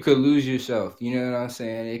 Or you could lose yourself. You know what I'm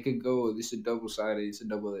saying? It could go, it's a double-sided, it's a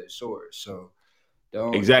double-edged sword. So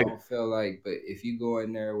don't feel like, but if you go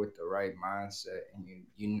in there with the right mindset and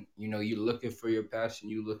you're looking for your passion,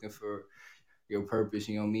 you're looking for your purpose,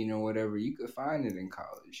 meaning or whatever, you could find it in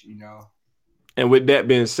college, And with that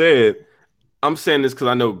being said, I'm saying this because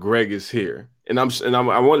I know Greg is here, and I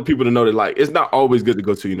want people to know that, like, it's not always good to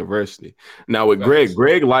go to university. Now with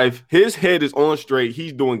Greg life, his head is on straight.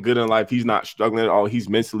 He's doing good in life. He's not struggling at all. He's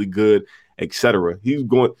mentally good, etc. He's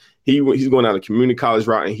going out of community college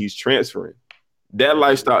route, and he's transferring. That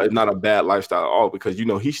lifestyle is not a bad lifestyle at all, because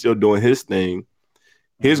he's still doing his thing.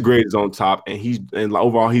 His grade is on top, and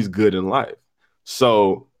overall he's good in life.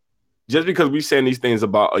 So just because we're saying these things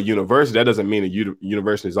about a university, that doesn't mean a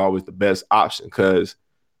university is always the best option, because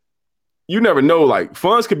you never know. Like,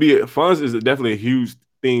 funds is definitely a huge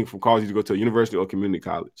thing for causing you to go to a university or community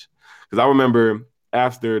college. Because I remember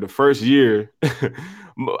after the first year,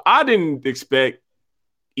 I didn't expect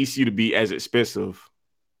ECU to be as expensive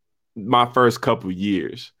my first couple of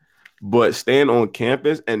years. But staying on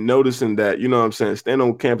campus and noticing that, staying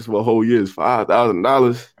on campus for a whole year is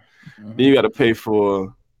 $5,000. Then you got to pay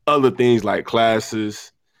for other things like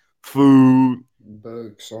classes, food,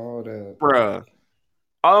 books, all that. Bruh.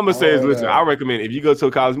 All I'm going to say is, listen, I recommend if you go to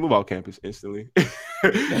a college, move off campus instantly.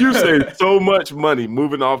 You save so much money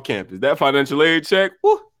moving off campus. That financial aid check,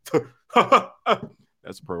 woo,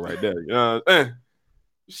 that's a pro right there. You know what I'm saying?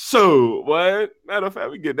 So, what? Matter of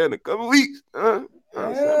fact, we get that in a couple weeks. I'm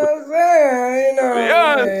saying?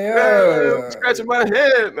 Scratching my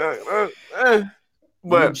head.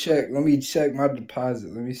 But let me check my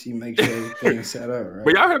deposit. Let me see, make sure everything's set up right.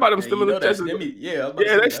 But y'all heard about them stimulus checks?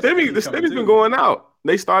 The stimmy's been going out.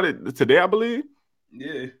 They started today, I believe.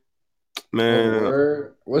 Yeah. Man,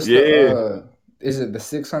 word? What's yeah. is it the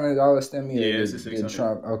 $600 stimmy? Yeah, or it's a did 600.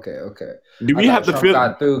 Trump? Okay. Do I we have thought to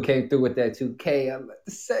Trump fill? came through with that 2K. I'm about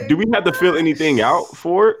to say, Do we have to fill anything out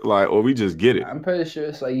for it, like, or we just get it? I'm pretty sure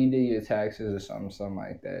it's like you did your taxes or something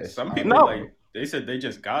like that. Some I don't people No. know. they said they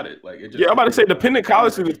just got it. Like it just Yeah, I'm about to say came dependent through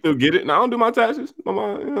college for students them. still get it. Now I don't do my taxes. My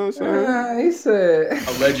mom, you know what I'm saying? He said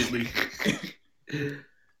Allegedly.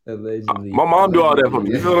 allegedly. My mom do all that for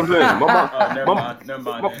me. You feel what I'm saying? Oh, never my, mind. Never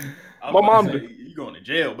mind my, then. I was my about to mom. say you going to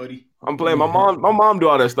jail, buddy. I'm playing. My mom do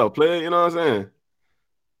all that stuff. Play. You know what I'm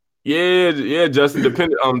saying? Yeah, Justin.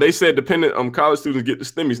 Dependent. They said dependent. College students get the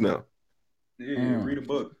stimmies now. Yeah, read a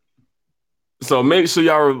book. So make sure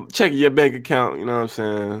y'all check your bank account. You know what I'm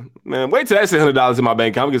saying, man. Wait till I say $100 in my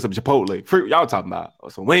bank account. I'm gonna get some Chipotle. Free, y'all talking about or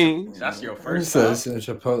some wings? That's your He first said time. some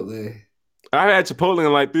Chipotle. I had Chipotle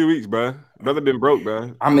in like 3 weeks, bro. Brother been broke,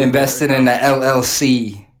 bro. I'm invested in the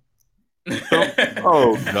LLC.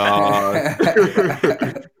 Oh God.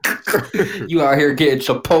 You out here getting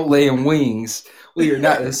Chipotle and wings. We are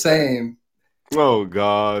not the same. Oh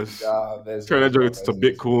gosh. God, Turn that joke into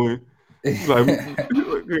Bitcoin. It's like,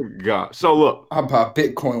 good God. So look. I bought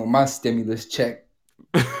Bitcoin with my stimulus check.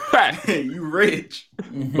 You rich.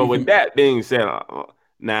 But with that being said,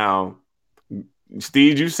 now,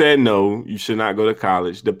 Steve, you said no, you should not go to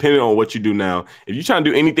college, depending on what you do now. If you're trying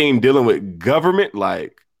to do anything dealing with government,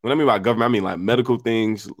 like, when I mean by government, I mean like medical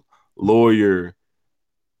things, lawyer,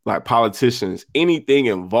 like politicians, anything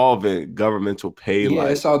involving governmental pay. Yeah,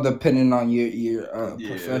 like, it's all depending on your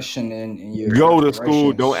profession and your go to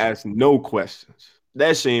school, don't aspirations. ask no questions.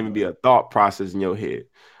 That shouldn't even be a thought process in your head.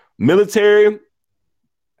 Military,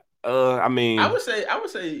 I mean, I would say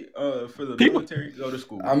for the People- military, go to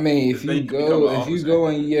school. I mean, if They you become go, an if you officer. go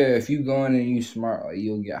in, yeah, if you go in and you smart, like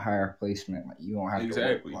you'll get higher placement. Like you don't have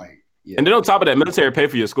Exactly. to work. Like yeah, and then on top of that, military pay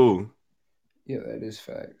for your school. yeah, that is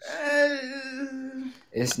facts. Uh,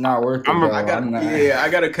 It's not worth it I'm- though. I got I'm not. I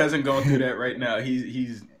got a cousin going through that right now.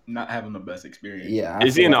 He's not having the best experience. Yeah, I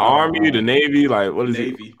Is he feel in the like I don't Army, know. the Navy? Like, what is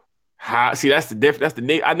it? Navy. See, that's the difference. That's the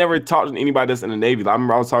Navy. I never talked to anybody that's in the Navy. Like, I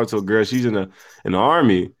remember I was talking to a girl. She's in the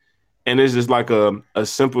Army, and it's just like a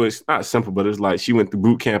simple. It's not simple, but it's like she went through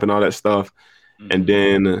boot camp and all that stuff, and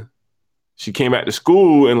then she came back to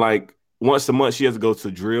school, and like once a month she has to go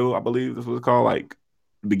to drill. I believe that's what it's called. Like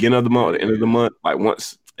the beginning of the month, or the end of the month, like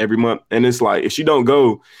once every month. And it's like if she don't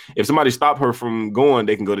go, if somebody stop her from going,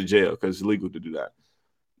 they can go to jail because it's illegal to do that.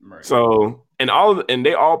 Right. So and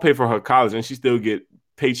they all pay for her college, and she still get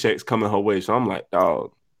paychecks coming her way. So I'm like,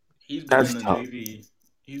 dog, He's been that's in the tough. Navy.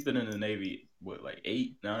 He's been in the Navy what, like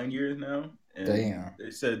 8-9 years now. And Damn.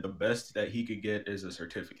 they said the best that he could get is a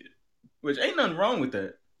certificate, which ain't nothing wrong with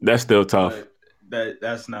that. That's still tough. But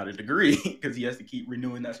that's not a degree because he has to keep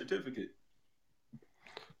renewing that certificate.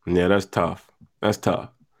 Yeah, that's tough. That's tough.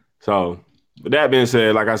 So, with that being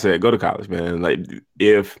said, like I said, go to college, man. Like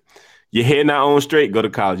if your head not on straight, go to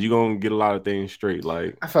college. You're gonna get a lot of things straight.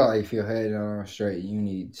 Like I felt like if your head on straight, you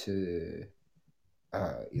need to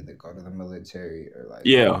either go to the military or like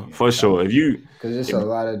yeah, for sure. If you because there's a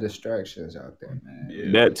lot of distractions out there, man.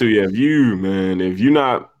 Yeah. that too, yeah. If you're not If you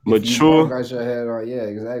don't mature, got your head on, yeah,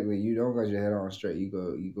 exactly. You don't got your head on straight. You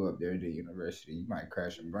go up there to university, you might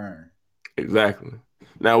crash and burn. exactly.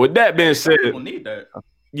 Now, with that being said, People need that.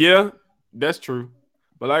 yeah, that's true.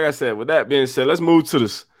 But like I said, with that being said, let's move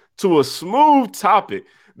to a smooth topic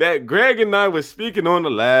that Greg and I were speaking on the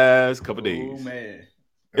last couple days. Oh man.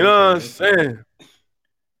 You know what I'm saying?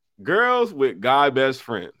 Girls with guy best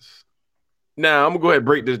friends. Now, I'm gonna go ahead and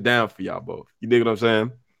break this down for y'all both. You dig what I'm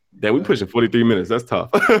saying? Damn, we pushing 43 minutes. That's tough.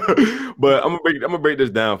 But I'm gonna break this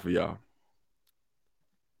down for y'all.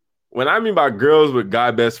 When I mean by girls with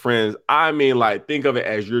guy best friends, I mean like think of it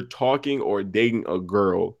as you're talking or dating a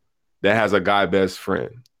girl that has a guy best friend.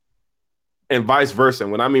 And vice versa.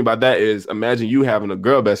 And what I mean by that is imagine you having a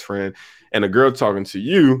girl best friend and a girl talking to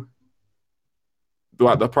you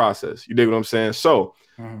throughout the process. You dig what I'm saying? So,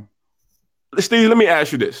 Steve, let me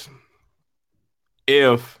ask you this.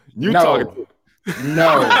 If you talking to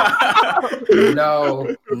No.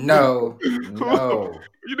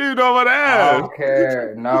 You didn't know about I that. don't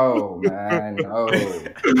care. No, man. No.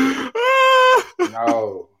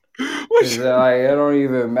 Cause like it don't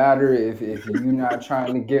even matter if you not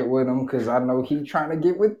trying to get with him, cause I know he trying to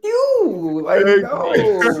get with you. Like no,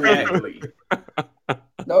 Exactly.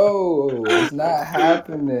 no, it's not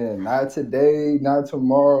happening. Not today. Not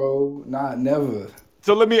tomorrow. Not never.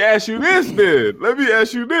 So let me ask you this then.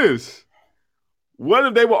 What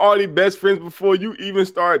if they were already best friends before you even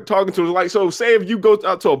start talking to them? Like, so say if you go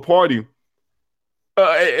out to a party,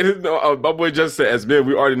 my boy just said, as men,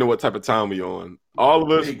 we already know what type of time we on. All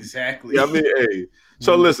of us. Exactly. Yeah, I mean, hey.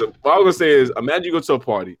 So listen, what I was gonna say is, imagine you go to a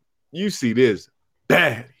party, you see this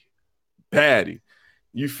baddie.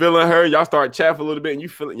 You feeling her, y'all start chatting a little bit,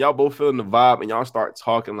 and y'all both feeling the vibe, and y'all start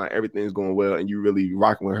talking like everything's going well, and you really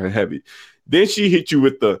rocking with her heavy. Then she hit you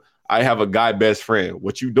with the, I have a guy best friend.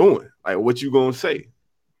 What you doing? Like, what you gonna say?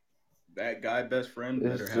 That guy best friend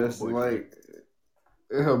better It's have just a boyfriend. like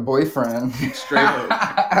her boyfriend. Straight up.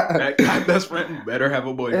 That guy best friend better have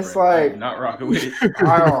a boyfriend. It's like, I'm not rocking with it.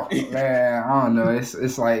 I don't know.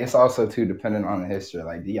 It's like, it's also too dependent on the history.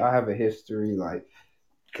 Like, do y'all have a history? Like,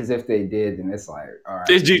 because if they did, then it's like, all right.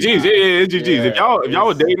 It's GG's. Yeah, it's GG's. Yeah, if y'all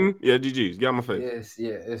were dating, yeah, GG's. Get out my face.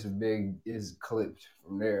 It's big. It's clipped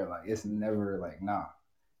from there. Like, it's never like, nah.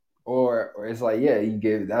 Or it's like, yeah, you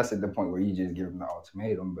give. That's at the point where you just give them the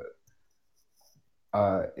ultimatum. But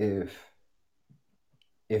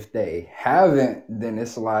if they haven't, then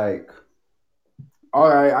it's like, all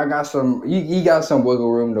right, I got some. You got some wiggle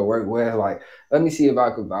room to work with. Like, let me see if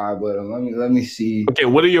I could vibe with them. Let me see. Okay,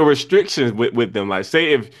 what are your restrictions with them? Like,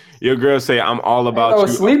 say if your girl say, I'm all about Ain't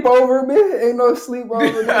no you. sleepover, man. Ain't no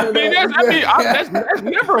sleepover. That's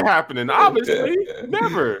never happening. Obviously,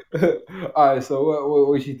 never. All right. So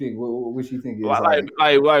what you think? What you think is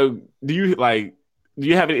like do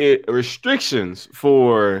you have any restrictions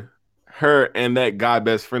for her and that guy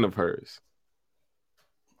best friend of hers?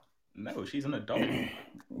 No, she's an adult.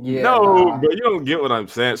 Yeah, no, but you don't get what I'm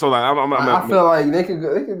saying. So like, I feel like they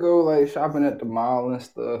could go like shopping at the mall and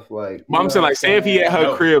stuff. Like, I'm saying, like, say if he at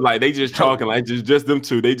her crib, like they just talking, like just them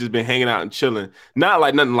two, they just been hanging out and chilling. Not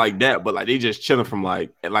like nothing like that, but like they just chilling from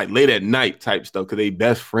like late at night type stuff because they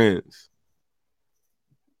best friends.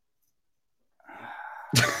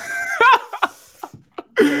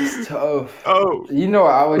 It's tough. Oh, you know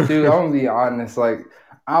what I would do? I'm gonna be honest. Like,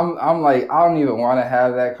 I'm like, I don't even want to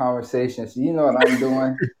have that conversation. So you know what I'm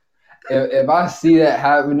doing? if I see that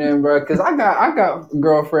happening, bro, because I got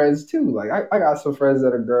girlfriends too. Like, I got some friends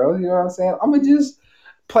that are girls. You know what I'm saying? I'm gonna just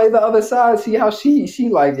play the other side, see how she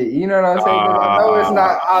like it. You know what I'm saying? Because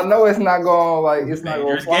I know it's not going like it's not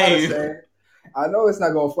going to fly the same. I know it's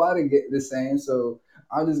not going to fly the same. So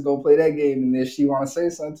I'm just gonna play that game, and if she want to say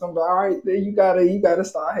something, but all right, then you gotta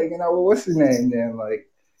start hanging out with what's his name then, like,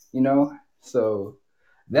 you know. So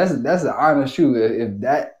that's the honest truth. If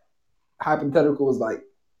that hypothetical was like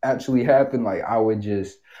actually happened, like I wouldn't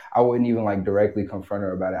even like directly confront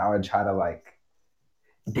her about it. I would try to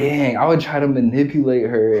I would try to manipulate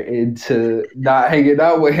her into not hanging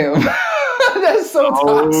out with him. That's so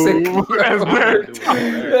toxic.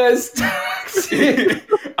 That's toxic.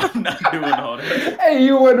 I'm not doing all that. Hey,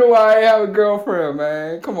 you wonder why I have a girlfriend,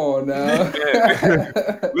 man? Come on now.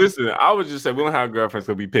 Listen, I would just say we don't have girlfriends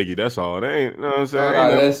to be picky. That's all. That ain't, you know what I'm saying?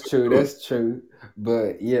 That's true. That's true.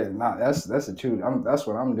 But yeah, that's the truth. That's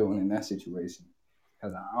what I'm doing in that situation,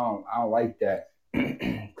 because I don't like that.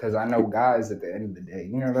 Because I know guys at the end of the day,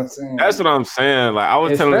 you know what I'm saying? That's what I'm saying. Like, I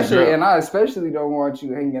was telling you, and I especially don't want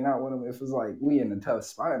you hanging out with them if it's like we in a tough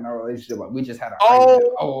spot in our relationship. Like, we just had a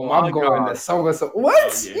I'm going to so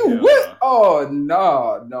what? Yeah, you what? Oh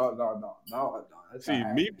no. See,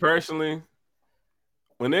 me personally,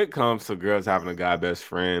 when it comes to girls having a guy best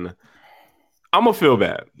friend, I'm gonna feel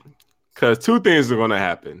bad because two things are gonna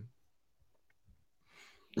happen.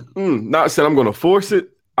 Not saying I'm gonna force it.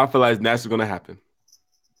 I feel like that's going to happen.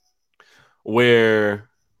 Where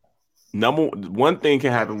one thing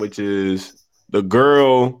can happen, which is the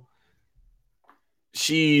girl,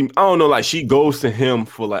 she goes to him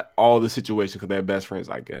for like all the situations because they're best friends,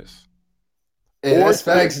 I guess. Hey, that's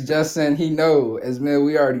facts, Justin. He know. As men,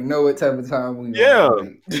 we already know what type of time we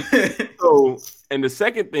So, and the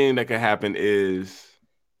second thing that can happen is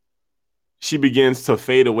she begins to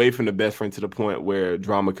fade away from the best friend to the point where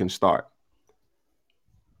drama can start.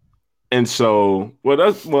 And so, I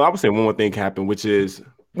would say one more thing can happen, which is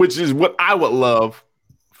what I would love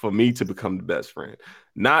for me to become the best friend.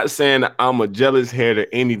 Not saying that I'm a jealous head or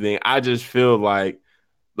anything. I just feel like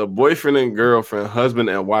the boyfriend and girlfriend, husband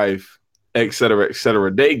and wife, et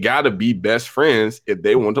cetera, they got to be best friends if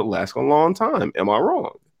they want to last a long time. Am I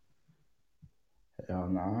wrong? Hell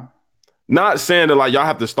no. Not saying that like y'all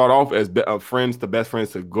have to start off as friends to best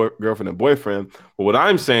friends to girlfriend and boyfriend. But what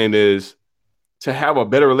I'm saying is, to have a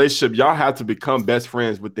better relationship, y'all have to become best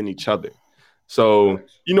friends within each other. So,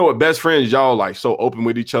 you know what, best friends, y'all like so open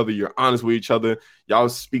with each other. You're honest with each other. Y'all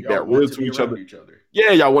speak that real to each other.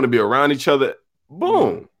 Yeah, y'all want to be around each other. Boom.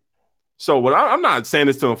 Mm-hmm. So I'm not saying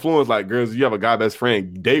this to influence like girls. You have a guy best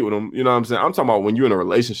friend, date with them. You know what I'm saying? I'm talking about when you're in a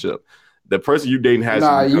relationship. The person you dating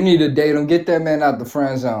has. You need to date him. Get that man out the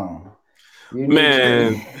friend zone.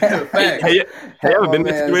 Man, have you ever been in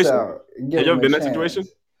that situation? Have you ever been in that situation?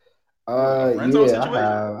 friend zone Yeah, I situation?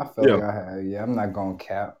 have. I feel like I have. Yeah, I'm not gonna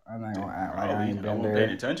cap. I'm not gonna act like I Probably. ain't I been won't pay there.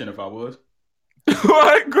 attention if I was.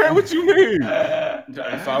 What, Greg? What you mean?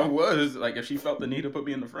 If I was, like, if she felt the need to put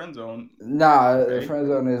me in the friend zone, Nah, the okay. friend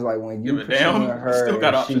zone is like when you Give a pursuing damn. We still her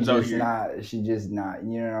got and she options out just here. not,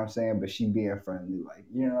 you know what I'm saying? But she being friendly, like,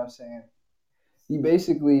 you know what I'm saying? He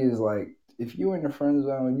basically is like, if you in the friend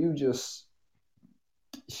zone,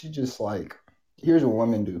 she just like, here's what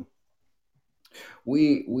women do.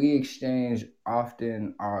 We exchange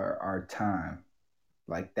often our time.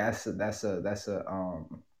 Like that's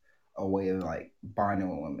a way of like bonding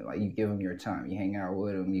with women. Like you give them your time, you hang out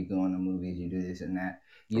with them, you go in the movies, you do this and that.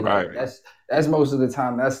 You Right. like that's most of the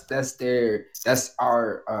time. That's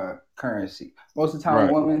our currency. Most of the time,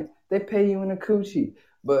 Right. women they pay you in a coochie.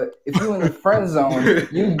 But if you in the friend zone,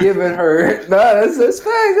 you giving her that's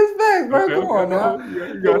facts, bro. Okay, Come on now. you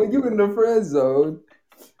But got when you in the friend zone,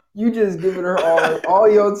 you just giving her all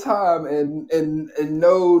your time and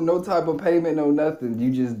no type of payment, no nothing.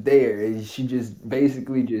 You just there, and she just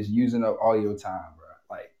basically just using up all your time, bro.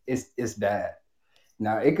 Like it's bad.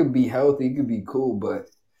 Now it could be healthy, it could be cool, but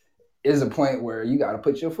it's a point where you got to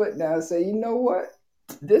put your foot down and say, you know what,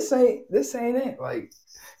 this ain't it. Like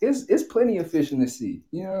it's plenty of fish in the sea.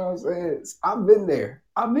 You know what I'm saying? I've been there.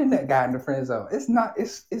 I've been that guy in the friend zone. It's not.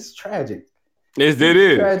 It's tragic. It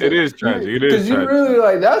is tragic. Because you really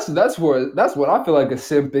like that's what I feel like a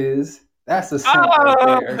simp is. That's a simp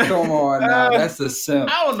right there. Come on now, that's a simp.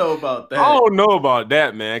 I don't know about that. I don't know about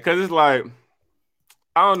that, man, because it's like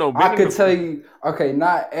I don't know. I could tell you, okay,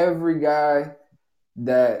 not every guy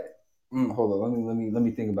that. Hold on, let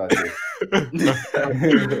me think about this.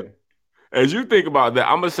 As you think about that,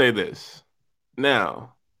 I'm gonna say this.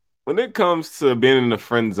 Now, when it comes to being in the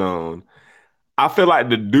friend zone, I feel like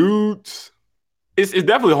the dudes. It's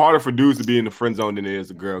definitely harder for dudes to be in the friend zone than it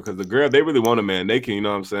is a girl because the girl they really want a man. They can, you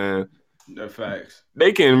know what I'm saying? The facts.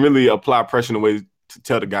 They can really apply pressure in a way to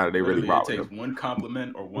tell the guy that they Literally, really rock it with takes him. one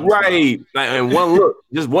compliment or one right, like, and one look,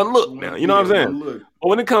 just one look. Now, you know what I'm saying? One look. But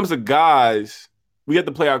when it comes to guys, we have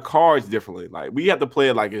to play our cards differently. Like we have to play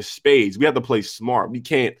it like it's spades. We have to play smart. We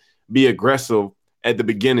can't be aggressive at the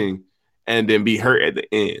beginning and then be hurt at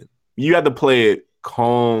the end. You have to play it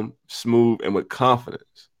calm, smooth, and with confidence.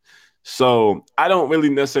 So I don't really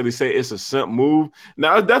necessarily say it's a simp move.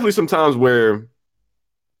 Now, it's definitely some times where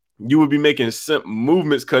you would be making simp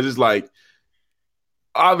movements because it's like,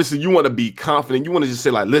 obviously you want to be confident. You want to just say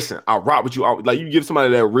like, listen, I'll rock with you. Like you give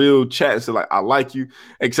somebody that real chat and say like, I like you,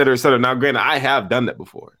 et cetera, et cetera. Now, granted, I have done that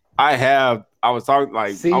before. I was talking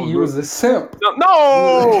like, see, you was a simp.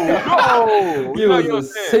 No. You was a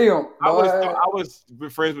simp. I was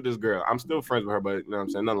friends with this girl. I'm still friends with her, but you know what I'm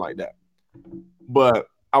saying? Nothing like that. But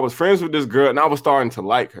I was friends with this girl and I was starting to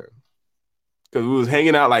like her. Because we was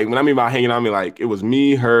hanging out, like when I mean by hanging out, I mean like it was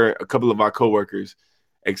me, her, a couple of our coworkers,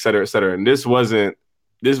 et cetera, et cetera. And this was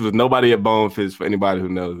nobody at Bonefish for anybody who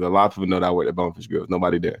knows. A lot of people know that I worked at Bonefish Girls.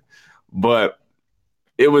 Nobody there. But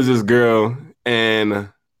it was this girl, and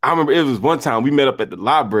I remember it was one time we met up at the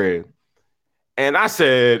library, and I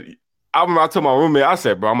remember I told my roommate, I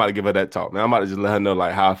said, bro, I'm about to give her that talk, man. I'm about to just let her know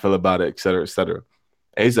like how I feel about it, et cetera, et cetera.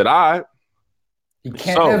 And he said, all right. You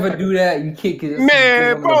can't ever do that. You can't get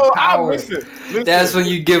man, bro. Listen. That's when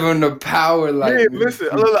you give them the power. Like, man, listen,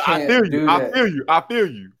 I feel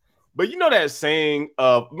you. But you know that saying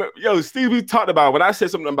of Steve, we talked about when I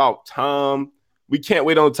said something about time. We can't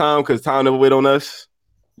wait on time because time never wait on us.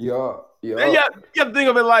 Yeah. And you have to think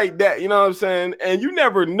of it like that. You know what I'm saying? And you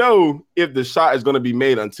never know if the shot is going to be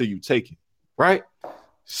made until you take it, right?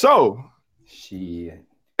 So, shit.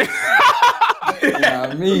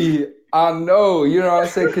 I know, you know what I'm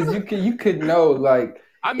saying? Because you could know, like,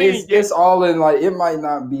 I mean, it's all in, like, it might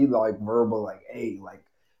not be like verbal, like, hey, like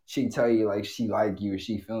she tell you like she like you or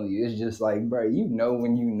she feeling you. It's just like, bro, you know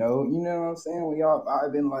when you know what I'm saying? When y'all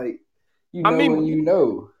vibing, like, when you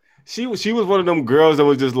know. She was one of them girls that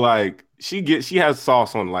was just like she has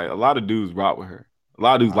sauce on. Like a lot of dudes rock with her. A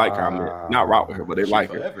lot of dudes like her. I mean, not rock with her, but they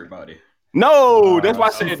like her. Everybody. No, that's why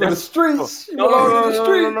I said for the streets. No.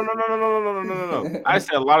 I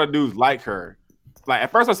said a lot of dudes like her. Like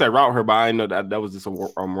at first I said route her, but I know that was just a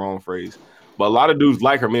wrong phrase. But a lot of dudes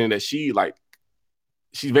like her, meaning that she's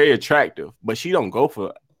very attractive, but she don't go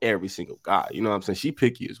for every single guy. You know what I'm saying? She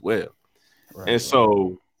picky as well. Right, and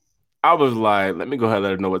so I was like, let me go ahead and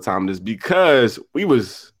let her know what time it is because we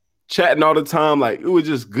was chatting all the time. Like it was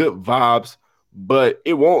just good vibes, but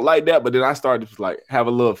it won't like that. But then I started to like have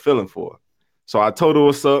a little feeling for her. So I told her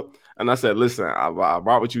what's up. And I said, listen, I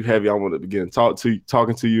rock with you heavy. I want to begin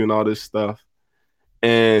talking to you and all this stuff.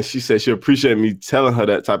 And she said she appreciated me telling her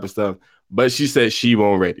that type of stuff. But she said she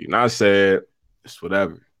won't ready. And I said, it's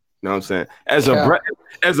whatever. You know what I'm saying? As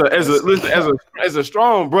a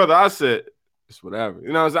strong brother, I said it's whatever.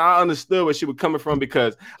 You know what I'm saying? I understood where she was coming from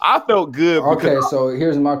because I felt good. Okay, so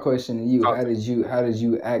here's my question to you: How did you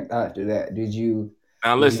act after that? Did you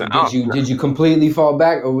completely fall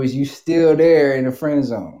back, or was you still there in the friend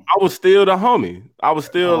zone? I was still the homie. I was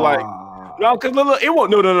still like, no, because look, it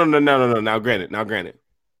won't. No. Now, granted.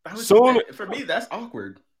 For me, that's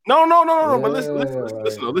awkward. No. But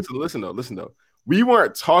listen though. We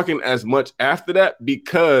weren't talking as much after that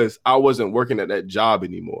because I wasn't working at that job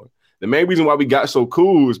anymore. The main reason why we got so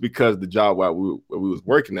cool is because the job where we was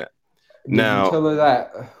working at. Did you tell her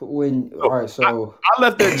that when? All right, so I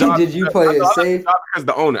left that job. Did you play it safe? Because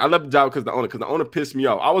the owner. I left the job because the owner pissed me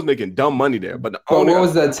off. I was making dumb money there, but the owner. But what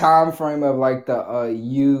was the time frame of like the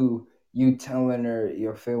you telling her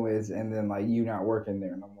your feelings and then like you not working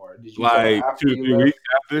there no more? Did you like 2-3 weeks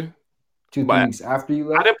after? 2-3 weeks after you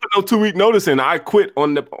left? I didn't put no 2-week notice in. I quit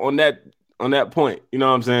on that point. You know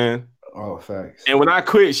what I'm saying? Oh, facts. And when I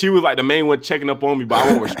quit, she was like the main one checking up on me, but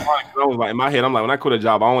I won't respond. I was like in my head, I'm like, when I quit a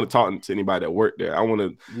job, I don't want to talk to anybody that worked there. I want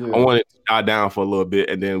it to die down for a little bit,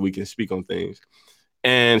 and then we can speak on things.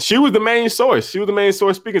 And she was the main source. She was the main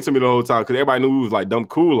source speaking to me the whole time because everybody knew we was like dumb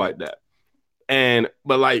cool like that.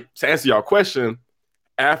 But like to answer y'all question,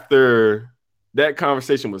 after that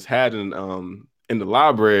conversation was had in the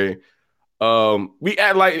library, we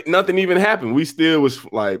act like nothing even happened. We still was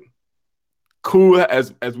like cool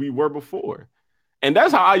as we were before. And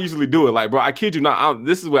that's how I usually do it. Like, bro, I kid you not,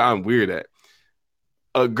 this is where I'm weird at.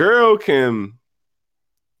 A girl can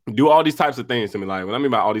do all these types of things to me. Like, when I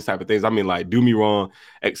mean by all these types of things, I mean like do me wrong,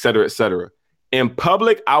 et cetera, et cetera. In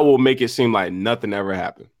public, I will make it seem like nothing ever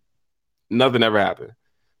happened. Nothing ever happened.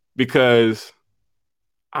 Because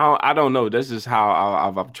I don't know. That's just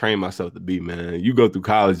how I've trained myself to be, man. You go through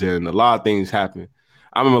college and a lot of things happen.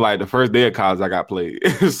 I remember like the first day of college I got played.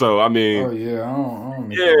 So I mean, oh yeah, I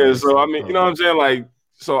don't yeah. So I mean, you know what I'm saying? Like,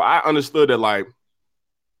 so I understood that like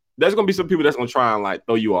there's gonna be some people that's gonna try and like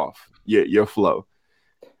throw you off your flow.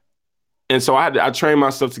 And so I trained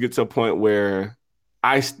myself to get to a point where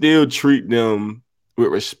I still treat them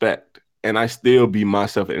with respect and I still be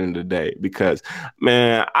myself at the end of the day because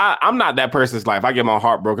man, I'm not that person's like if I get my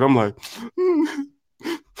heart broken, I'm like,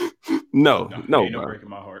 no, ain't no breaking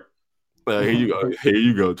my heart. Here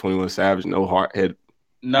you go, 21 Savage, no heart head.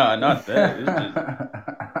 Nah, not that. It's just,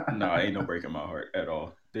 ain't no breaking my heart at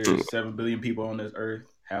all. There's 7 billion people on this earth,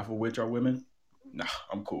 half of which are women. Nah,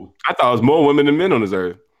 I'm cool. I thought it was more women than men on this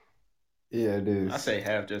earth. Yeah, it is. I say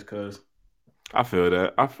half just because. I feel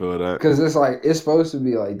that. Because it's like it's supposed to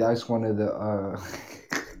be like that's one of the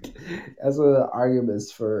that's one of the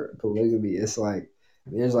arguments for polygamy. It's like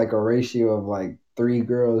there's like a ratio of like 3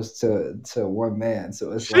 girls to 1 man.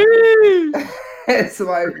 So it's like it's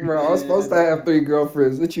like, bro, I'm supposed to have 3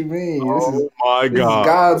 girlfriends. What you mean? This is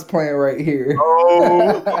God's plan right here.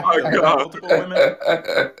 Oh my God. Multiple women?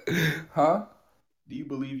 Huh? Do you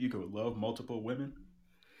believe you could love multiple women?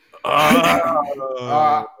 Hold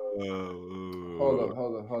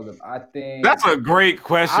up. I think that's a great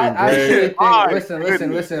question. I think,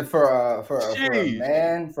 listen. For a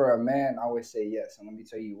man, I would say yes, and let me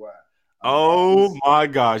tell you why. Oh my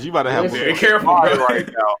gosh, you better have very careful right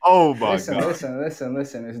now. Oh my God. Listen.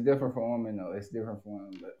 It's different for women though. It's different for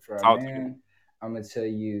women, but for a man, I'm gonna tell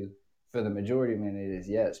you, for the majority of men, it is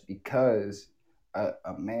yes, because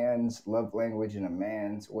a man's love language and a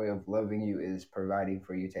man's way of loving you is providing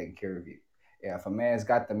for you, taking care of you. Yeah, if a man's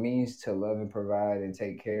got the means to love and provide and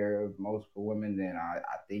take care of multiple women, then I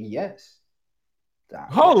think yes.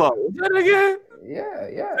 Hold on, is that again? Yeah.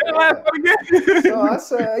 Again? So I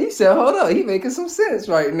said, you said, hold up, he making some sense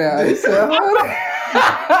right now. He said, hold up.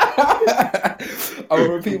 I'm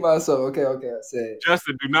gonna repeat myself. Okay. I said,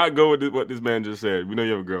 Justin, do not go with what this man just said. We know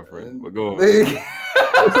you have a girlfriend, but go on.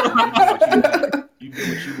 You do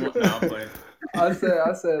what you want now. I'm playing. I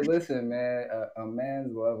said, listen, man. A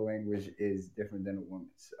man's love language is different than a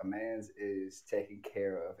woman's. A man's is taking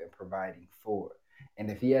care of and providing for. And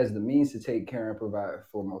if he has the means to take care and provide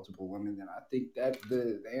for multiple women, then I think that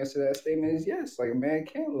the answer to that statement is yes. Like a man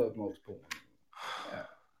can love multiple women. Yeah.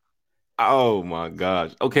 Oh my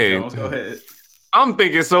gosh. Okay. Jones, go ahead. I'm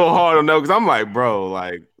thinking so hard on that because I'm like, bro,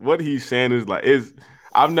 like what he's saying is like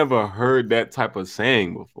I've never heard that type of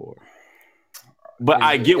saying before. But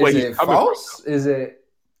I get what he's false. Is it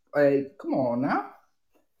like, come on now?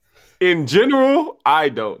 In general, I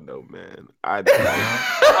don't know, man. I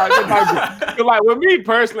like with me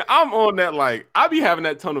personally, I'm on that like I be having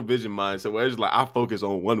that tunnel vision mindset where it's like I focus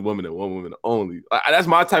on one woman and one woman only. Like, that's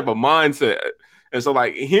my type of mindset. And so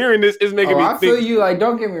like hearing this is making me I feel think. you. Like,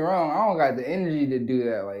 don't get me wrong. I don't got the energy to do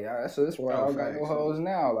that. Like, so that's why I don't got no facts. hoes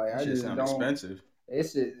now. Like, That I shit just sound don't. expensive. It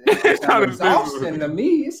sounds Sound exhausting to expensive.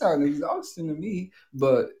 me. It sounds exhausting to me.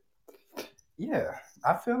 But yeah,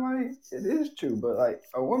 I feel like it is true. But like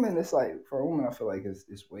a woman, it's like for a woman, I feel like it's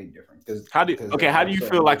way different. How do you so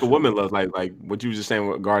feel like a emotional. woman loves like what you were just saying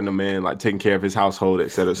regarding a man like taking care of his household, et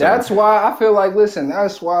cetera, et That's cetera. why I feel like, listen,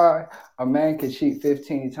 that's why a man could cheat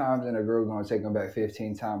 15 times and a girl gonna take him back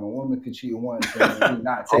 15 times. A woman could cheat once and he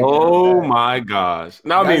not taking her Oh back. my gosh!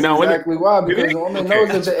 Now I That's mean now exactly why, when because it, a woman okay, knows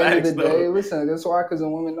at the end of the facts, though. day, listen, that's why, because a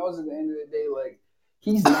woman knows at the end of the day, like,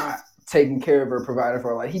 he's not taking care of her, providing for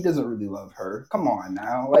her. Like, he doesn't really love her. Come on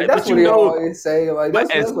now. Like, that's but what you he know, always say. Like, but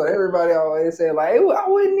that's what everybody always say. Like, I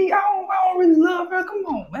wouldn't need, I don't really love her. Come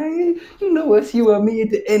on, man. You know it's you and me at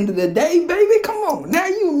the end of the day, baby. Come on. Now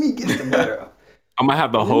you and me get together. I'm gonna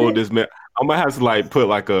have to hold this man. I'm gonna have to like put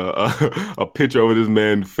like a picture over this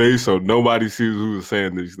man's face so nobody sees who's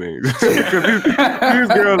saying these things. Because these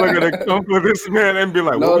girls are gonna come for this man and be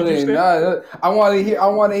like, "What would you say?" I want to hear.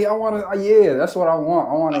 Yeah, that's what I want.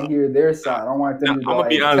 I want to hear their side. I want them Now, to be I'm gonna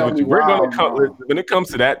be like, honest tell with me you. We're why gonna I'm come wrong. when it comes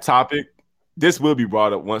to that topic. This will be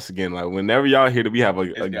brought up once again. Like whenever y'all hear that we have a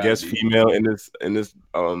It's gotta guest be. female in this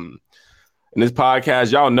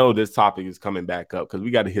podcast, y'all know this topic is coming back up because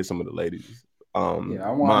we got to hit some of the ladies. Yeah,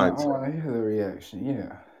 I Minds. want to hear the reaction.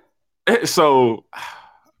 Yeah. So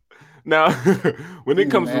now, when it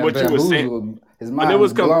comes to what you were saying, his when it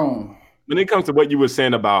was mind's blown. when it comes to what you were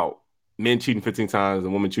saying about men cheating 15 times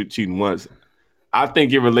and women cheating once, I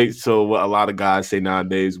think it relates to what a lot of guys say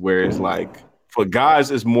nowadays, where it's like for guys,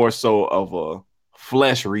 it's more so of a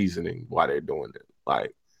flesh reasoning why they're doing it.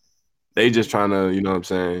 Like they just trying to, you know what I'm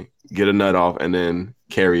saying, get a nut off and then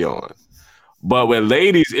carry on. But with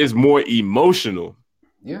ladies, it's more emotional.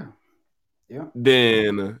 Yeah.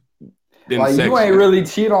 Than like sex. You ain't really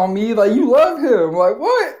cheat on me. Like you love him. Like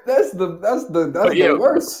what? That's the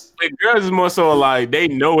worst. Like girls is more so like they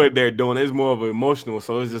know what they're doing. It's more of an emotional.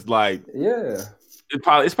 So it's just like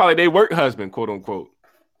it's probably they work husband, quote unquote.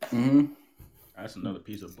 Mm-hmm. That's another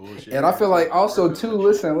piece of bullshit. And I feel like also too.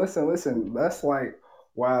 Listen. That's like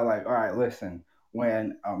why. Like all right. Listen.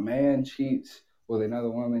 When a man cheats with another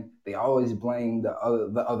woman, they always blame the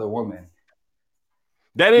other woman.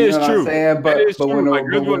 That is true. I'm saying? But when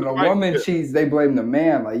a woman cheats, they blame the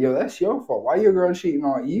man. Like, yo, that's your fault. Why your girl cheating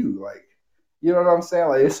on you? Like, you know what I'm saying?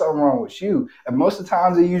 Like, there's something wrong with you. And most of the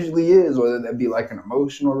times it usually is, whether that be like an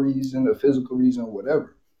emotional reason, a physical reason,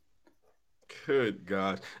 whatever. Good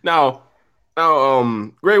gosh. Now,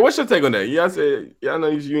 Greg, what's your take on that? I know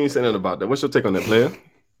you ain't saying nothing about that. What's your take on that, player?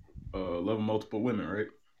 Loving multiple women, right?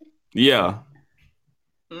 Yeah.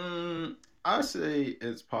 I say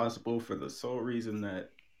it's possible for the sole reason that,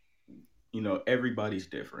 everybody's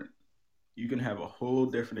different. You can have a whole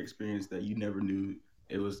different experience that you never knew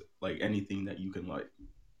it was like anything that you can like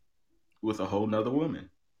with a whole nother woman.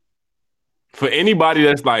 For anybody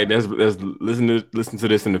that's listen to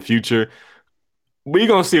this in the future, we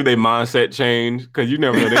gonna see if their mindset change because you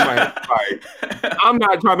never know. They might like. I'm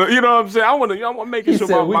not trying to, you know what I'm saying. I want to make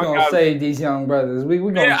sure we're gonna save these young brothers. We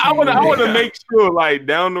gonna. Yeah, I want to make sure like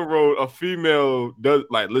down the road a female does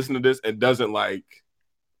like listen to this and doesn't like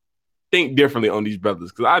think differently on these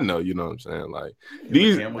brothers because I know, you know what I'm saying. Like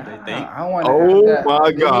these, what they think. I want. Oh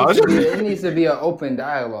my gosh! It needs to be an open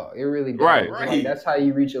dialogue. It really does. Right. Like, that's how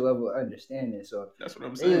you reach a level of understanding. So that's what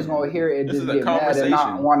I'm saying. They just gonna hear it and just get mad and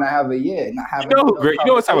not want to have not have. You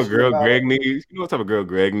know what type of girl Greg needs? You know what type of girl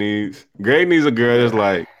Greg needs? Greg needs a girl that's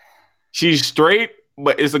like she's straight,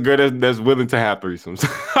 but it's a girl that's willing to have threesomes.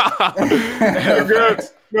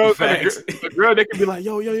 a girl that can be like,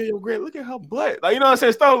 yo, Greg, look at her butt. Like, you know what I'm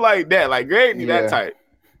saying? Stuff like that. Like, Greg need that type.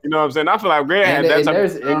 You know what I'm saying? I feel like Greg had that type.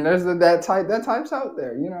 There's that type's out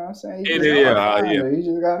there. You know what I'm saying? You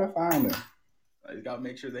just gotta find her. You gotta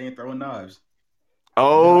make sure they ain't throwing knives.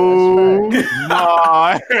 Oh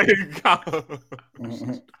my God.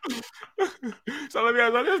 So let me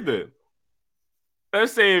ask you this then.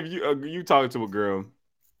 Let's say if you talking to a girl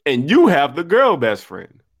and you have the girl best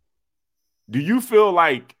friend, do you feel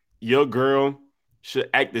like your girl should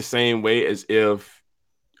act the same way as if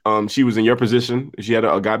she was in your position, if she had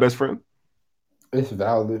a guy best friend? It's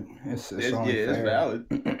valid. It's only fair. It's valid.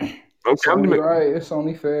 Okay, it's only right. It's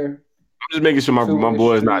only fair. I'm just making sure my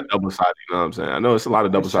boy is not double-sided. You know what I'm saying? I know it's a lot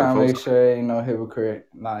of double-sided folks. Trying to make sure ain't no hypocrite.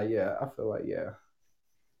 I feel like,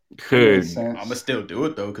 Good. I'm going to still do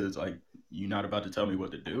it, though, because, like, you're not about to tell me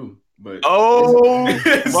what to do. But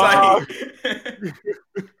it's like...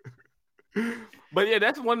 But yeah,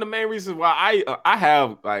 that's one of the main reasons why I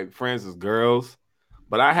have like friends as girls,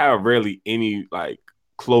 but I have rarely any like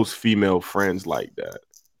close female friends like that.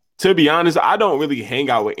 To be honest, I don't really hang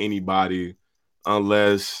out with anybody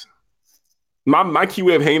unless my key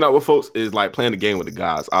way of hanging out with folks is like playing the game with the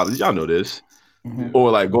guys. Y'all know this. Or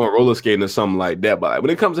like going roller skating or something like that. But like, when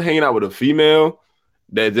it comes to hanging out with a female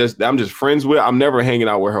that I'm just friends with, I'm never hanging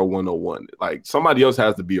out with her 101. Like somebody else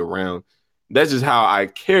has to be around. That's just how I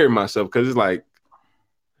carry myself, because it's like,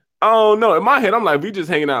 I don't know. In my head, I'm like, we just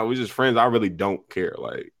hanging out, we just friends. I really don't care.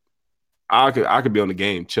 Like I could be on the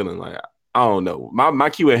game chilling. Like I don't know. My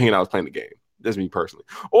key way of hanging out is playing the game. That's me personally,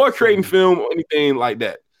 or creating film or anything like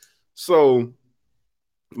that. So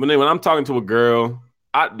when I'm talking to a girl,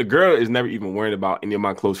 the girl is never even worried about any of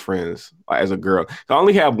my close friends as a girl. I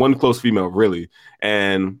only have one close female, really,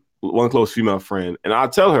 and one close female friend, and I'll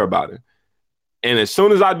tell her about it. And as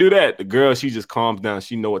soon as I do that, the girl, she just calms down.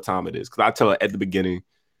 She know what time it is, because I tell her at the beginning.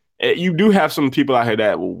 You do have some people out here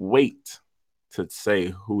that will wait to say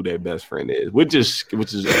who their best friend is, which is a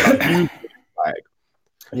huge flag.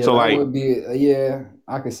 Yeah, so that like, would be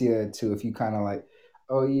I could see that too. If you kind of like,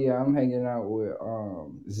 oh yeah, I'm hanging out with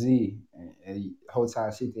Z, and the whole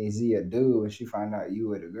time she thinks Z a dude, and she find out you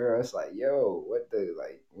with a girl. It's like, yo,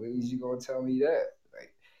 when is you gonna tell me that?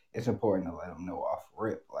 Like, it's important to let them know off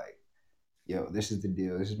rip, like, yo, this is the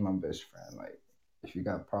deal. This is my best friend. Like, if you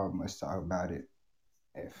got a problem, let's talk about it.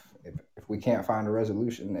 If we can't find a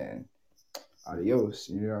resolution, then adios.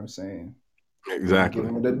 You know what I'm saying? exactly. Give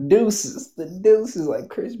him the deuces like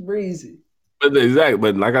Chris Breezy. But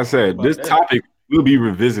like I said, this topic will be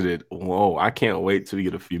revisited. Whoa, I can't wait till we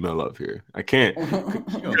get a female up here. I can't,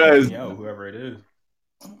 because whoever it is.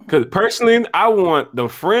 Because personally, I want a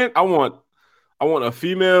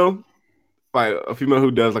female, like a female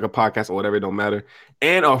who does like a podcast or whatever, it don't matter,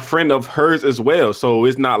 and a friend of hers as well. So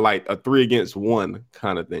it's not like a 3 against 1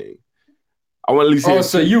 kind of thing. I want at least. Oh,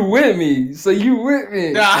 so you with me?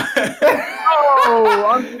 Nah.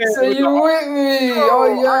 I'm so you with me?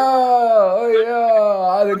 Oh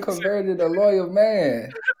yeah! I done converted a loyal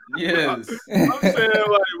man. Yes. I'm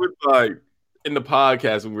saying in the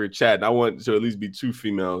podcast when we were chatting, I want to at least be 2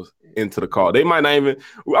 females into the call. They might not even.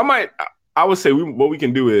 I would say what we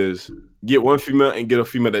can do is get one female and get a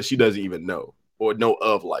female that she doesn't even know or know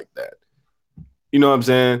of like that. You know what I'm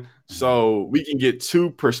saying? So we can get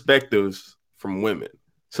 2 perspectives from women,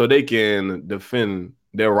 so they can defend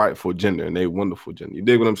their rightful gender and their wonderful gender. You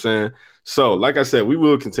dig what I'm saying? So, like I said, we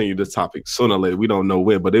will continue this topic sooner or later. We don't know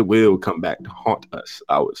when, but it will come back to haunt us,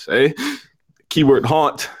 I would say. Keyword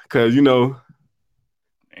haunt, because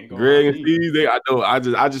Greg and Steve, I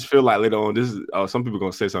just feel like later on, this is some people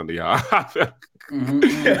gonna say something to y'all. I feel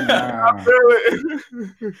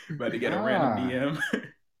it. About to get a random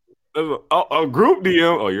DM. A group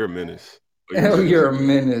DM. Oh, you're a menace. You're a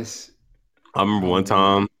menace. I remember one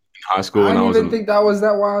time in high school, I didn't even think that was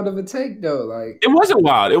that wild of a take, though. Like, it wasn't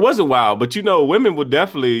wild, but women would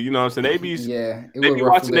definitely, you know what I'm saying, they be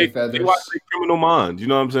watching their Criminal Minds, you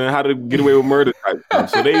know what I'm saying, how to get away with murder type stuff.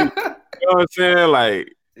 So they, you know what I'm saying,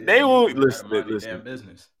 like, they will listen. Damn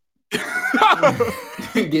business.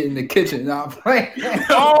 Get in the kitchen. No, I'm playing.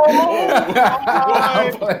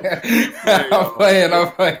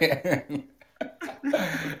 I'm playing.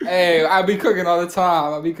 Hey, I be cooking all the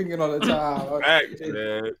time. Facts,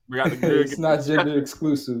 man. We got the good. It's not gender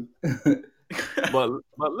exclusive. but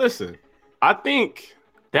listen, I think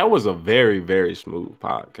that was a very, very smooth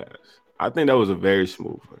podcast. I think that was a very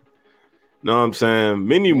smooth one. Know what I'm saying?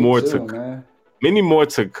 Many more to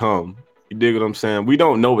come. You dig what I'm saying? We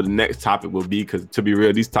don't know what the next topic will be, because to be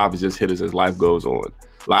real, these topics just hit us as life goes on.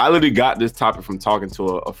 Like, I literally got this topic from talking to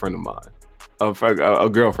a friend of mine. A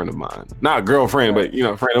girlfriend of mine, not a girlfriend, but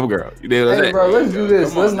friend of a girl. Hey, bro, let's do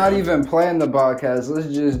this. Let's not even plan the podcast.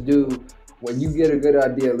 Let's just do when you get a good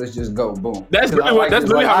idea. Let's just go, boom. That's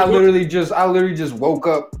really how I literally just woke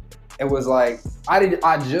up and was like, I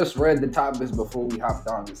just read the topics before we hopped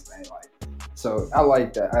on this thing, like. So I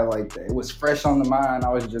like that. It was fresh on the mind. I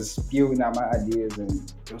was just spewing out my ideas,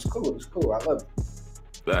 and it was cool. I love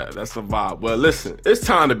it. That's a vibe. Well, listen, it's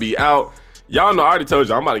time to be out. Y'all know, I already told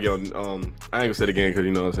you, I'm about to get on, I ain't gonna say it again, because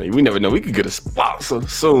you know what I'm saying, we never know, we could get a sponsor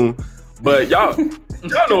soon, but y'all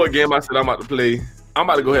know what game I said I'm about to play. I'm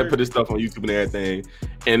about to go ahead and put this stuff on YouTube and everything,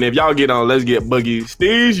 and if y'all get on, let's get Buggy.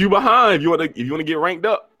 Steez, you behind, if you want to get ranked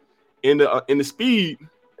up in the speed,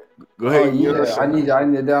 go ahead. Oh, yeah, I need to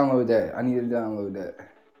download that.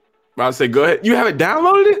 I say, go ahead. You haven't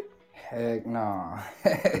downloaded it? Heck nah.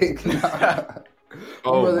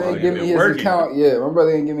 My brother ain't give me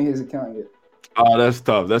his account yet. Oh, that's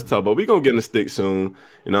tough. But we gonna get in the stick soon.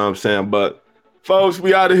 You know what I'm saying? But folks,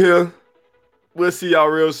 we out of here. We'll see y'all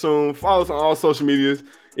real soon. Follow us on all social medias.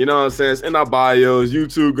 You know what I'm saying? It's in our bios.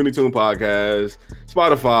 YouTube, Gooney Tune Podcast.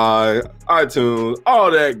 Spotify, iTunes,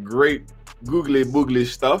 all that great googly boogly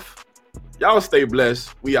stuff. Y'all stay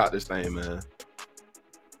blessed. We out this thing, man.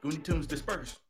 Gooney Tunes disperse.